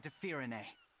can head to Firene.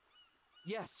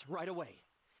 Yes, right away.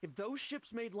 If those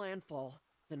ships made landfall,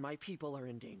 then my people are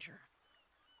in danger.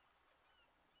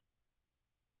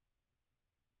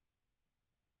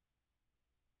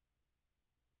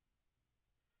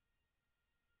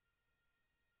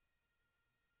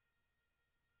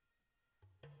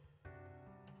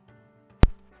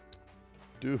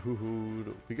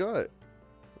 Dude, we got,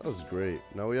 that was great.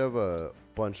 Now we have a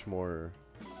bunch more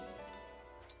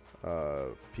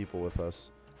people with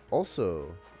us.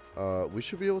 Also, we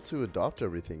should be able to adopt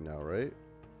everything now, right?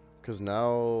 Because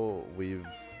now we've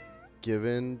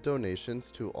given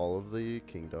donations to all of the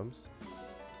kingdoms,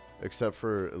 except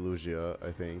for Illusia,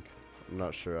 I think. I'm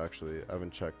not sure, actually. I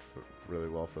haven't checked really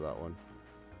well for that one.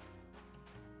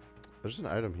 There's an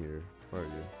item here. Where are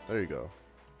you? There you go.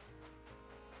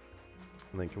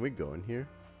 And then can we go in here?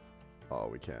 Oh,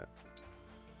 we can't.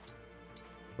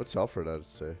 What's Alfred have to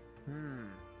say?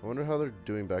 I wonder how they're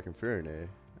doing back in Firene.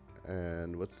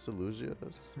 And what's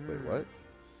Illusia's? Wait, what?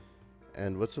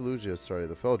 And what's Illusia's, sorry,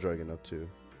 the Fell Dragon up to?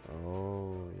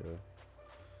 Oh, yeah.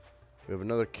 We have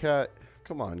another cat.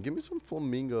 Come on, give me some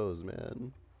flamingos,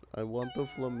 man. I want the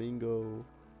flamingo.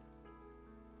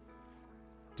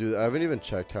 Dude, I haven't even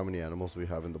checked how many animals we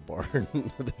have in the barn.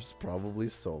 There's probably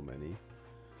so many.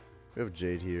 We have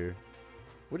Jade here.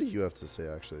 What do you have to say,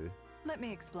 actually? Let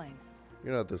me explain.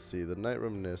 You're gonna have to see. The night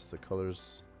reminisce. The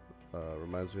colors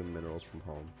reminds me of minerals from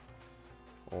home.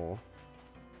 Oh.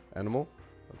 Animal?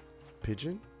 A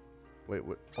pigeon? Wait,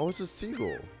 what? Oh, it's a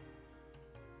seagull.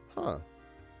 Huh.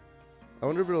 I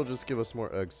wonder if it'll just give us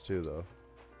more eggs too, though.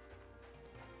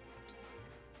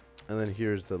 And then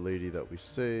here's the lady that we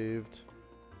saved.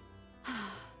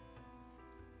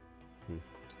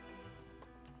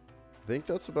 I think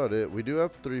that's about it. We do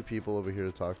have 3 people over here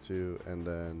to talk to, and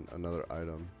then another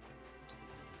item.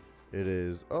 It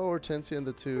is, oh, Hortensia and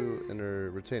the 2 and her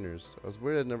retainers. I was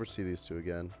worried I'd never see these 2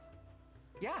 again.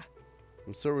 Yeah.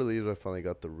 I'm so relieved I finally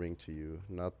got the ring to you,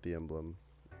 not the emblem.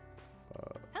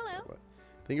 Hello. What?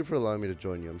 Thank you for allowing me to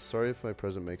join you. I'm sorry if my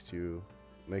present makes your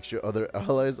other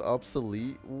allies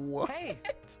obsolete. What? Hey.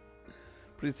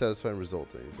 Pretty satisfying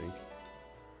result, don't you think?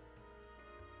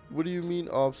 What do you mean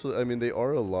obsolete? I mean, they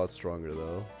are a lot stronger,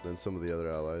 though, than some of the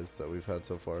other allies that we've had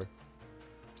so far.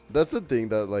 That's the thing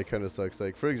that, like, kind of sucks.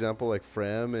 Like, for example, like,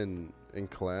 Fram and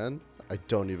Clan, I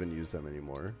don't even use them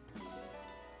anymore.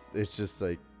 It's just,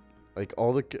 like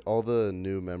all the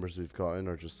new members we've gotten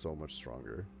are just so much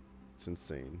stronger. It's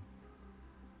insane.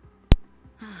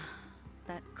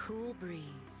 That cool breeze.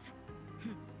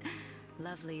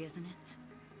 Lovely, isn't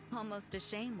it? Almost a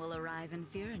shame we'll arrive in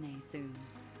Firene soon.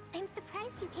 I'm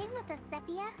surprised you came with us,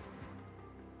 Zephyr.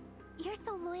 You're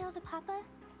so loyal to Papa.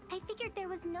 I figured there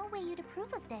was no way you'd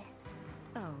approve of this.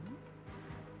 Oh?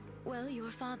 Well,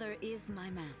 your father is my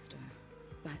master,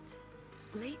 but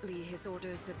lately his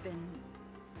orders have been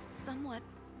somewhat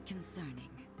concerning.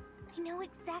 I know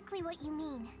exactly what you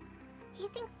mean. He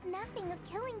thinks nothing of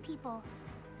killing people.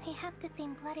 I have the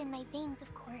same blood in my veins,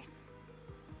 of course.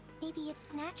 Maybe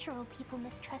it's natural people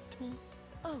mistrust me.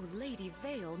 Oh, Lady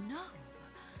Vale, no.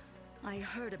 I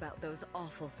heard about those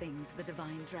awful things the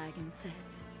Divine Dragon said.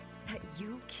 That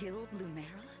you killed Lumera?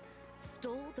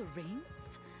 Stole the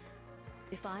rings?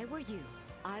 If I were you,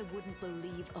 I wouldn't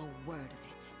believe a word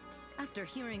of it. After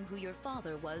hearing who your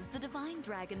father was, the Divine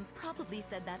Dragon probably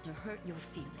said that to hurt your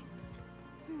feelings.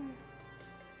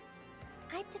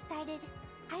 I've decided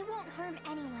I won't harm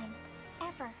anyone,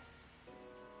 ever.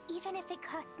 Even if it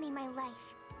costs me my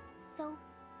life. So,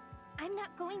 I'm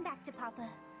not going back to Papa.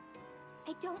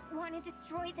 I don't want to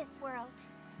destroy this world.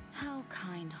 How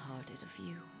kind-hearted of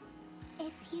you.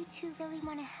 If you two really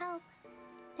want to help,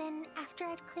 then after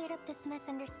I've cleared up this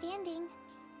misunderstanding,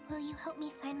 will you help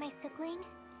me find my sibling?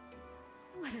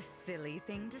 What a silly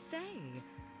thing to say.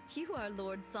 You are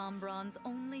Lord Sombron's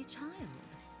only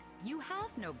child. You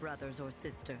have no brothers or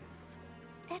sisters.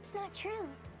 That's not true.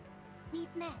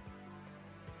 We've met.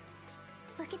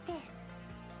 Look at this.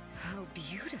 How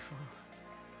beautiful.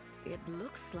 It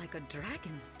looks like a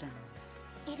dragonstone.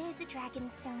 It is a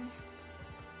dragonstone.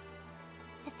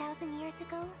 1,000 years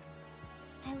ago,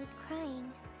 I was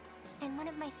crying, and one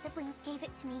of my siblings gave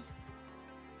it to me.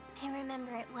 I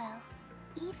remember it well.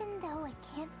 Even though I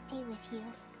can't stay with you,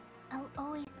 I'll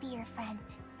always be your friend.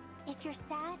 If you're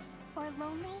sad or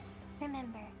lonely,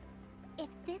 remember, if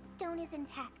this stone is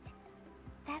intact,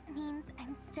 that means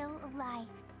I'm still alive.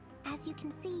 As you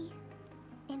can see,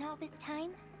 in all this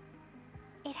time,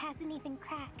 it hasn't even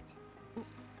cracked.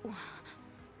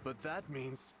 But that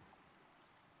means...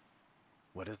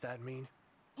 What does that mean?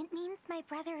 It means my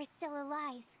brother is still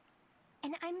alive,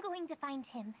 and I'm going to find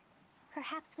him.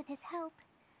 Perhaps with his help,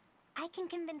 I can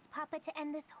convince Papa to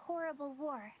end this horrible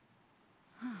war.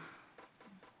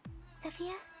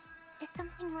 Sophia, is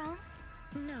something wrong?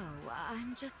 No,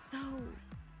 I'm just so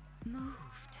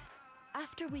moved.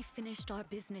 After we finished our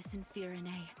business in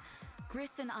Firene,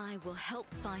 Gris and I will help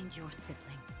find your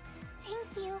sibling.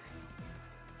 Thank you.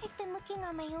 I've been looking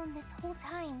on my own this whole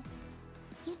time.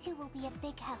 You two will be a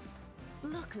big help.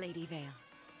 Look, Lady Vale,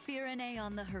 Firene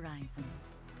on the horizon.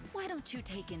 Why don't you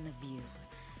take in the view?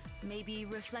 Maybe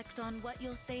reflect on what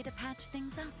you'll say to patch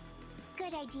things up.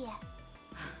 Good idea.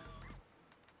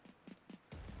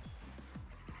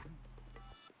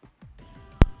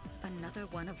 Another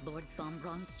one of Lord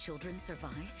Sombron's children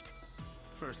survived?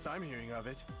 First I'm hearing of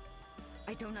it.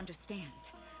 I don't understand.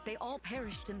 They all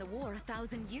perished in the war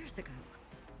 1,000 years ago.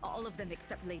 All of them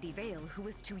except Lady Vale, who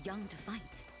was too young to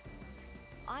fight.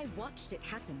 I watched it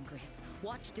happen, Gris.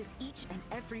 Watched as each and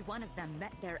every one of them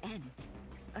met their end.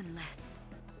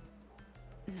 Unless...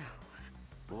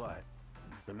 No. What?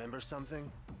 Remember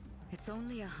something? It's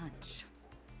only a hunch.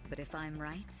 But if I'm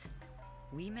right,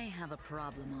 we may have a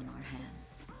problem on our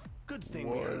hands. Good thing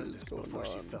we heard this before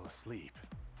she fell asleep.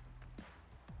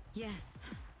 Yes.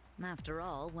 After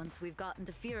all, once we've gotten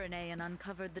to Firene and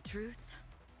uncovered the truth,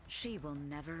 she will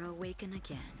never awaken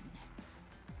again.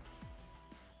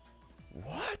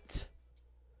 What?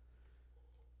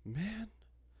 Man.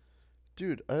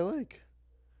 Dude, I like...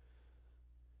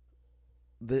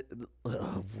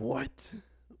 what?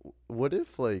 What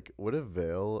if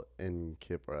Vale and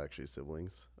Kip are actually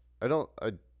siblings? I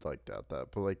like doubt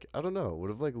that, but like, I don't know. What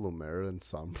if like Lumera and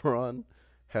Sombron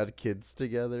had kids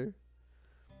together?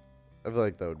 I feel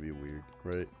like that would be weird,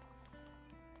 right?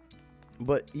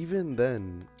 But even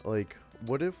then, like,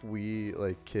 what if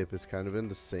Kip is kind of in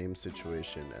the same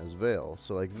situation as Vale?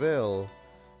 So like Vale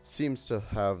seems to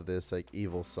have this like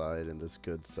evil side and this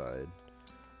good side.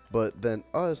 But then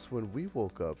us, when we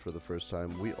woke up for the first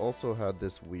time, we also had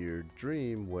this weird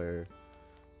dream where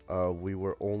we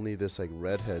were only this like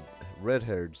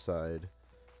red-haired side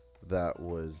that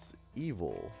was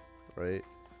evil, right?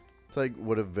 It's like,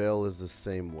 what if Vale is the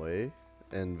same way?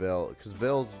 And because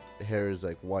Vale's hair is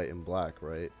like white and black,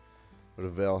 right? But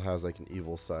if Vale has like an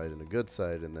evil side and a good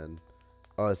side, and then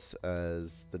us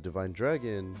as the Divine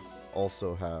Dragon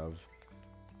also have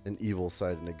an evil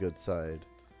side and a good side,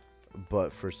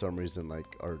 but for some reason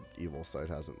like our evil side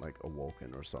hasn't like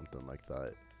awoken or something like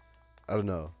that. I don't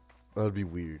know. That would be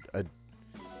weird.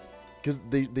 Because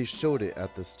they showed it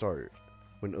at the start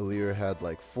when Alir had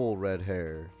like full red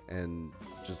hair and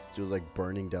just it was like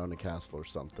burning down a castle or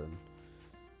something.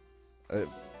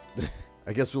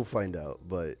 I guess we'll find out,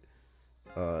 but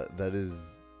that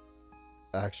is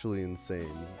actually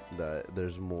insane that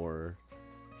there's more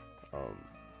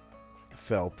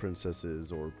fell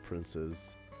princesses or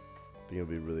princes. I think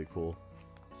it'll be really cool.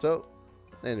 So,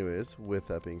 anyways, with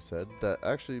that being said, that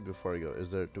actually before I go,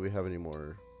 do we have any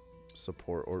more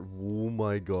support or oh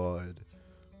my god,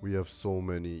 we have so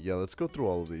many. Yeah, let's go through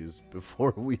all of these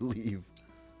before we leave.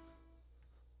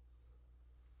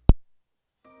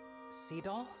 Sea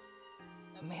Doll?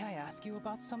 May I ask you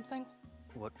about something?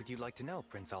 What would you like to know,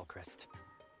 Prince Alchrist?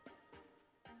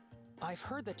 I've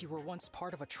heard that you were once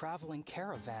part of a traveling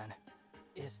caravan.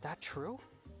 Is that true?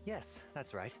 Yes,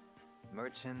 that's right.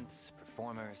 Merchants,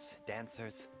 performers,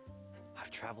 dancers.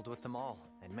 I've traveled with them all,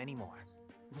 and many more.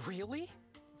 Really?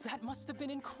 That must have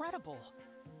been incredible.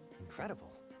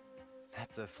 Incredible?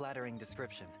 That's a flattering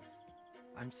description.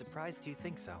 I'm surprised you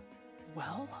think so.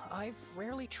 Well, I've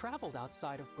rarely traveled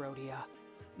outside of Brodia.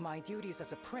 My duties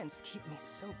as a prince keep me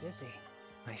so busy.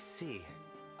 I see.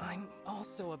 I'm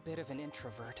also a bit of an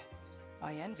introvert.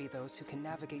 I envy those who can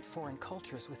navigate foreign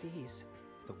cultures with ease.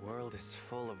 The world is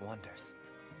full of wonders.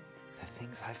 The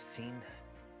things I've seen,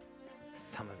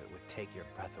 some of it would take your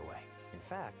breath away. In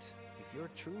fact, if you're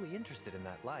truly interested in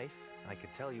that life, I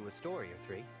could tell you a story or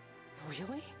three.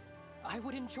 Really? I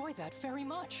would enjoy that very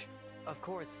much. Of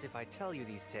course, if I tell you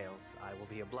these tales, I will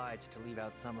be obliged to leave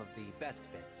out some of the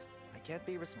best bits. I can't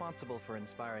be responsible for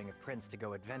inspiring a prince to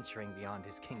go adventuring beyond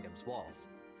his kingdom's walls.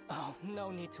 Oh,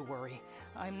 no need to worry.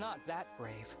 I'm not that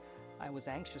brave. I was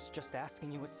anxious just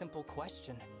asking you a simple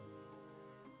question.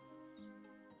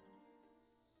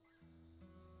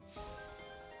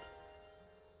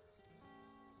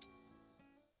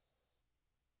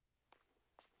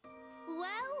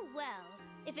 Well, well.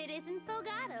 If it isn't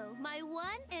Fogato, my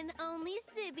one and only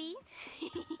Sibby.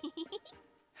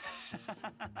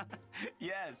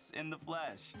 Yes, in the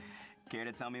flesh. Care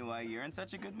to tell me why you're in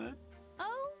such a good mood?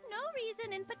 Oh, no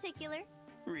reason in particular.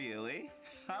 Really?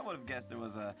 I would have guessed there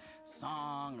was a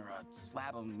song or a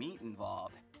slab of meat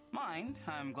involved. Mine,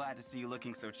 I'm glad to see you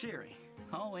looking so cheery.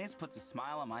 Always puts a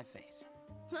smile on my face.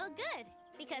 Well, good,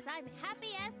 because I'm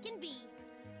happy as can be.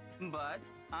 But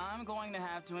I'm going to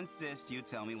have to insist you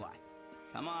tell me why.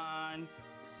 Come on,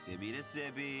 Sibby to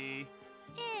Sibby.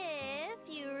 If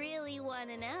you really want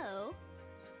to know.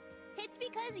 It's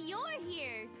because you're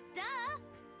here, duh!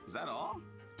 Is that all?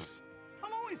 Pfft,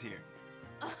 I'm always here.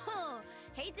 Oh,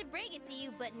 hate to break it to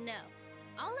you, but no.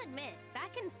 I'll admit,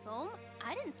 back in Solm,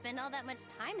 I didn't spend all that much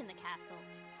time in the castle.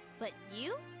 But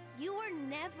you were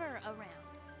never around.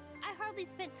 I hardly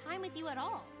spent time with you at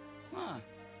all. Huh,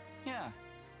 yeah,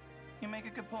 you make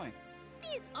a good point.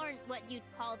 These aren't what you'd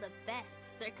call the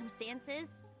best circumstances,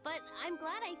 but I'm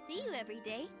glad I see you every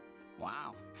day.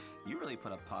 Wow, you really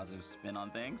put a positive spin on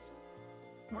things.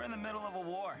 We're in the middle of a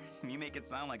war, and you make it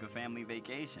sound like a family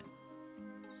vacation.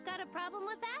 Got a problem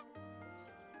with that?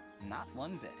 Not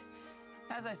one bit.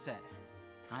 As I said,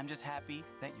 I'm just happy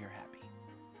that you're happy.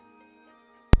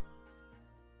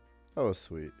 That was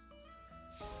sweet.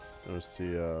 Let's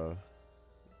see, I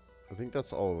think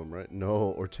that's all of them, right?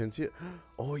 No, Hortensia.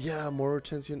 Oh yeah, more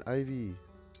Hortensia and Ivy.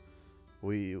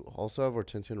 We also have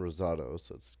Hortensia and Rosado,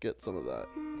 so let's get some of that.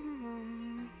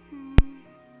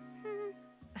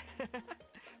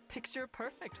 Picture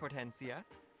perfect, Hortensia.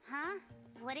 Huh?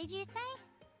 What did you say?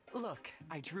 Look,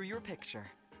 I drew your picture.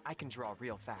 I can draw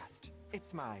real fast.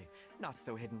 It's my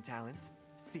not-so-hidden talent.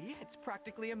 See, it's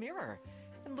practically a mirror.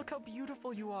 And look how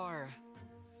beautiful you are.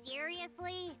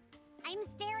 Seriously? I'm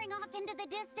staring off into the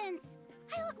distance.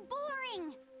 I look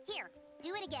boring. Here,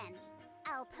 do it again.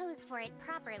 I'll pose for it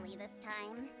properly this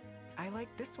time. I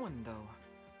like this one,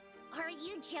 though. Are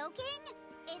you joking?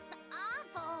 It's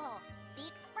awful. The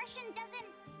expression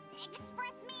doesn't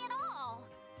express me at all.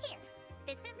 Here,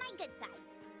 this is my good side.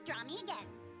 Draw me again.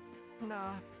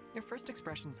 Nah, your first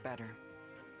expression's better.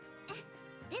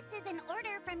 This is an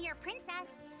order from your princess.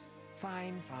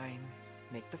 Fine, fine.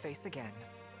 Make the face again.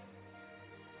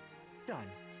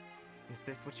 Done. Is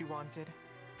this what you wanted?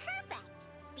 Perfect!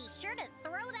 Be sure to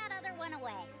throw that other one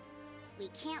away. We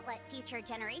can't let future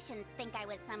generations think I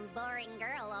was some boring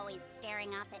girl always staring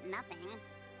off at nothing.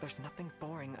 There's nothing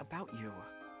boring about you.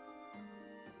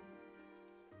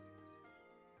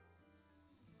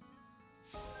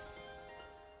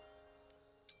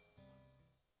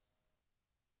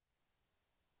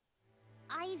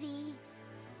 Ivy,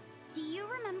 do you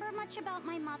remember much about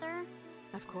my mother?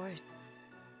 Of course.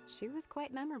 She was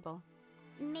quite memorable.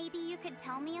 Maybe you could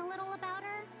tell me a little about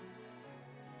her?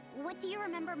 What do you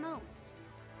remember most?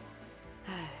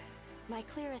 My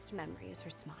clearest memory is her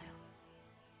smile.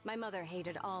 My mother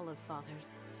hated all of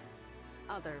Father's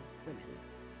other women.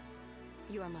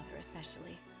 Your mother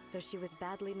especially. So she was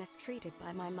badly mistreated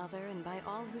by my mother and by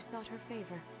all who sought her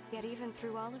favor. Yet even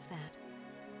through all of that,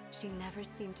 she never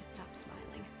seemed to stop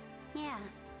smiling. Yeah.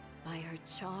 By her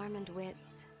charm and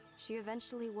wits, she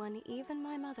eventually won even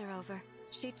my mother over.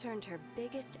 She turned her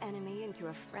biggest enemy into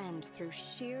a friend through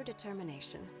sheer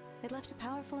determination. It left a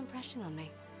powerful impression on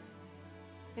me.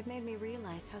 It made me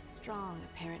realize how strong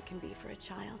a parent can be for a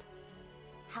child.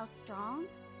 How strong?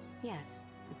 Yes,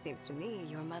 it seems to me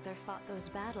your mother fought those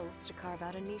battles to carve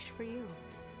out a niche for you.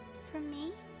 For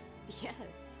me?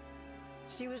 Yes.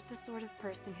 She was the sort of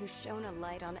person who shone a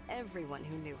light on everyone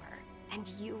who knew her.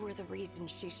 And you were the reason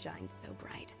she shined so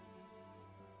bright.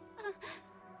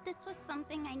 This was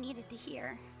something I needed to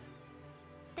hear.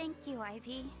 Thank you,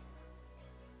 Ivy.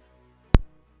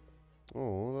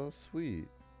 Oh, that was sweet.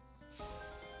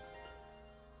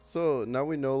 So now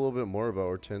we know a little bit more about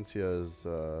Hortensia's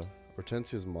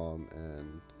mom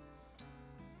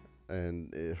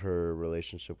and her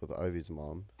relationship with Ivy's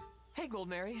mom. Hey,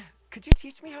 Goldmary, could you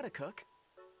teach me how to cook?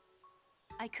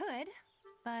 I could,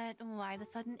 but why the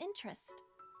sudden interest?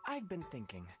 I've been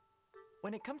thinking.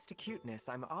 When it comes to cuteness,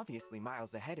 I'm obviously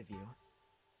miles ahead of you.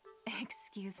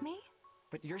 Excuse me?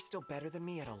 But you're still better than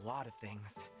me at a lot of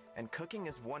things, and cooking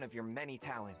is one of your many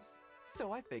talents.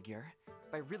 So I figure,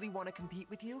 if I really want to compete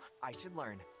with you, I should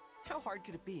learn. How hard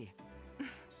could it be?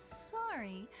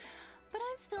 Sorry, but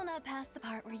I'm still not past the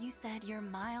part where you said you're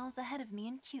miles ahead of me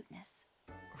in cuteness.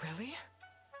 Really?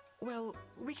 Well,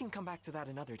 we can come back to that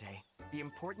another day. The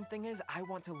important thing is I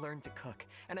want to learn to cook,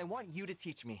 and I want you to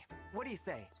teach me. What do you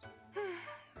say?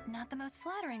 Not the most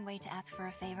flattering way to ask for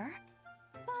a favor.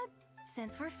 But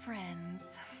since we're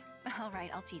friends... Alright,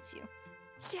 I'll teach you.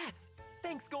 Yes!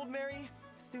 Thanks, Goldmary!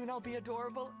 Soon I'll be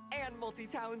adorable and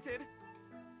multi-talented.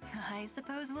 I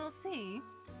suppose we'll see.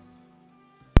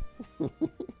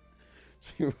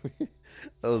 That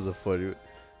was a funny...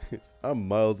 I'm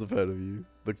miles ahead of you.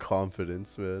 The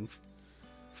confidence, man.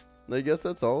 I guess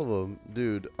that's all of them.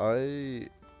 Dude, I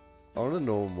want to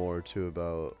know more, too,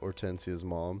 about Hortensia's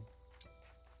mom.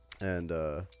 And,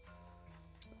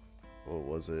 what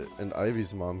was it? And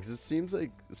Ivy's mom. Because it seems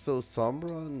like... So,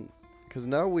 Sombron... Because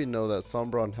now we know that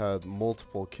Sombron had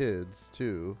multiple kids,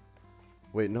 too.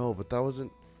 Wait, no, but that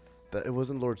wasn't... It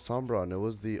wasn't Lord Sombron. It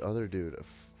was the other dude.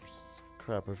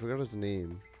 Crap, I forgot his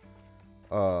name.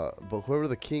 But whoever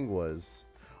the king was...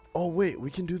 Oh, wait, we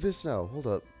can do this now. Hold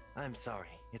up. I'm sorry.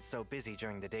 It's so busy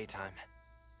during the daytime.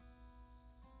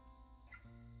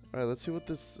 Alright, let's see what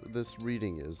this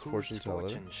reading is. Whose Fortune teller.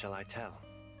 fortune shall I tell?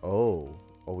 Oh,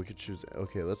 we could choose.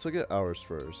 Okay, let's look at ours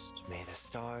first. May the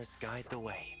stars guide the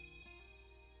way.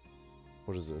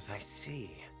 What is this? I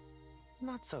see.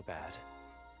 Not so bad.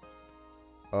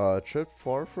 Tripped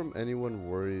far from anyone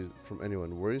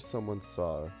worries someone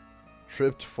saw.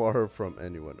 Tripped far from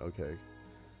anyone. Okay.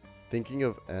 Thinking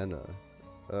of Anna.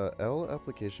 L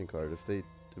application card. If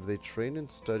they train and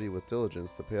study with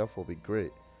diligence, the payoff will be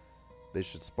great. They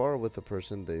should spar with the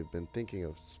person they've been thinking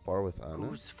of. Spar with Anna?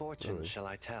 Whose fortune Really? shall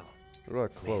I tell? What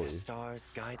about Chloe? May the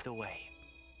stars guide the way.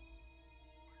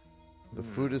 The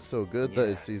food is so good that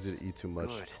it's easy to eat too much.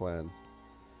 Good. Clan.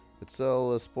 It's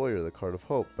El Spoiler, the card of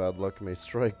hope. Bad luck may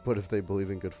strike, but if they believe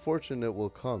in good fortune, it will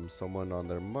come. Someone on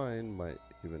their mind might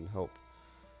even help.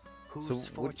 Whose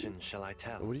fortune shall I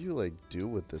tell? What do you like do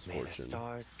with this May the fortune?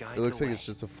 stars guide It looks the like way. it's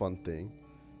just a fun thing.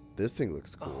 This thing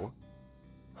looks cool.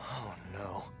 Oh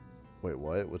no. Wait,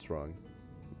 what? What's wrong?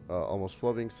 Almost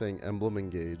flubbing, saying Emblem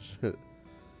engage.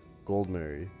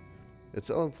 Goldmary. It's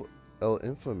El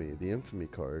Infamy, the infamy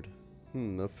card.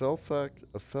 A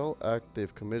fell act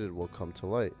they've committed will come to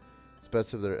light. It's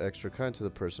best if they're extra kind to the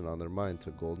person on their mind.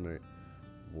 To Goldmary.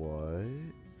 What?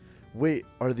 Wait,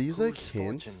 are these like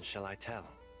hints? Fortune shall I tell?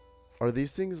 Are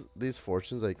these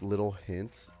fortunes like little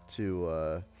hints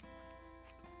to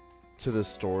the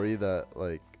story that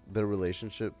like their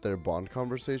relationship, their bond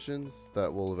conversations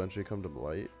that will eventually come to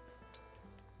light?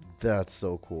 That's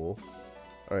so cool.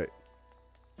 All right,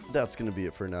 that's gonna be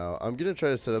it for now. I'm gonna try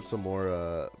to set up some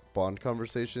more bond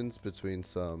conversations between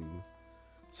some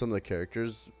of the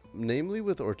characters, namely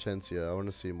with Hortensia. I want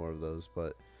to see more of those,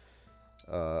 but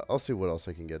I'll see what else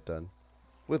I can get done.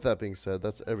 With that being said,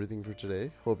 that's everything for today.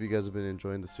 Hope you guys have been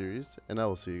enjoying the series, and I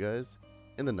will see you guys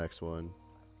in the next one.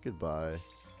 Goodbye.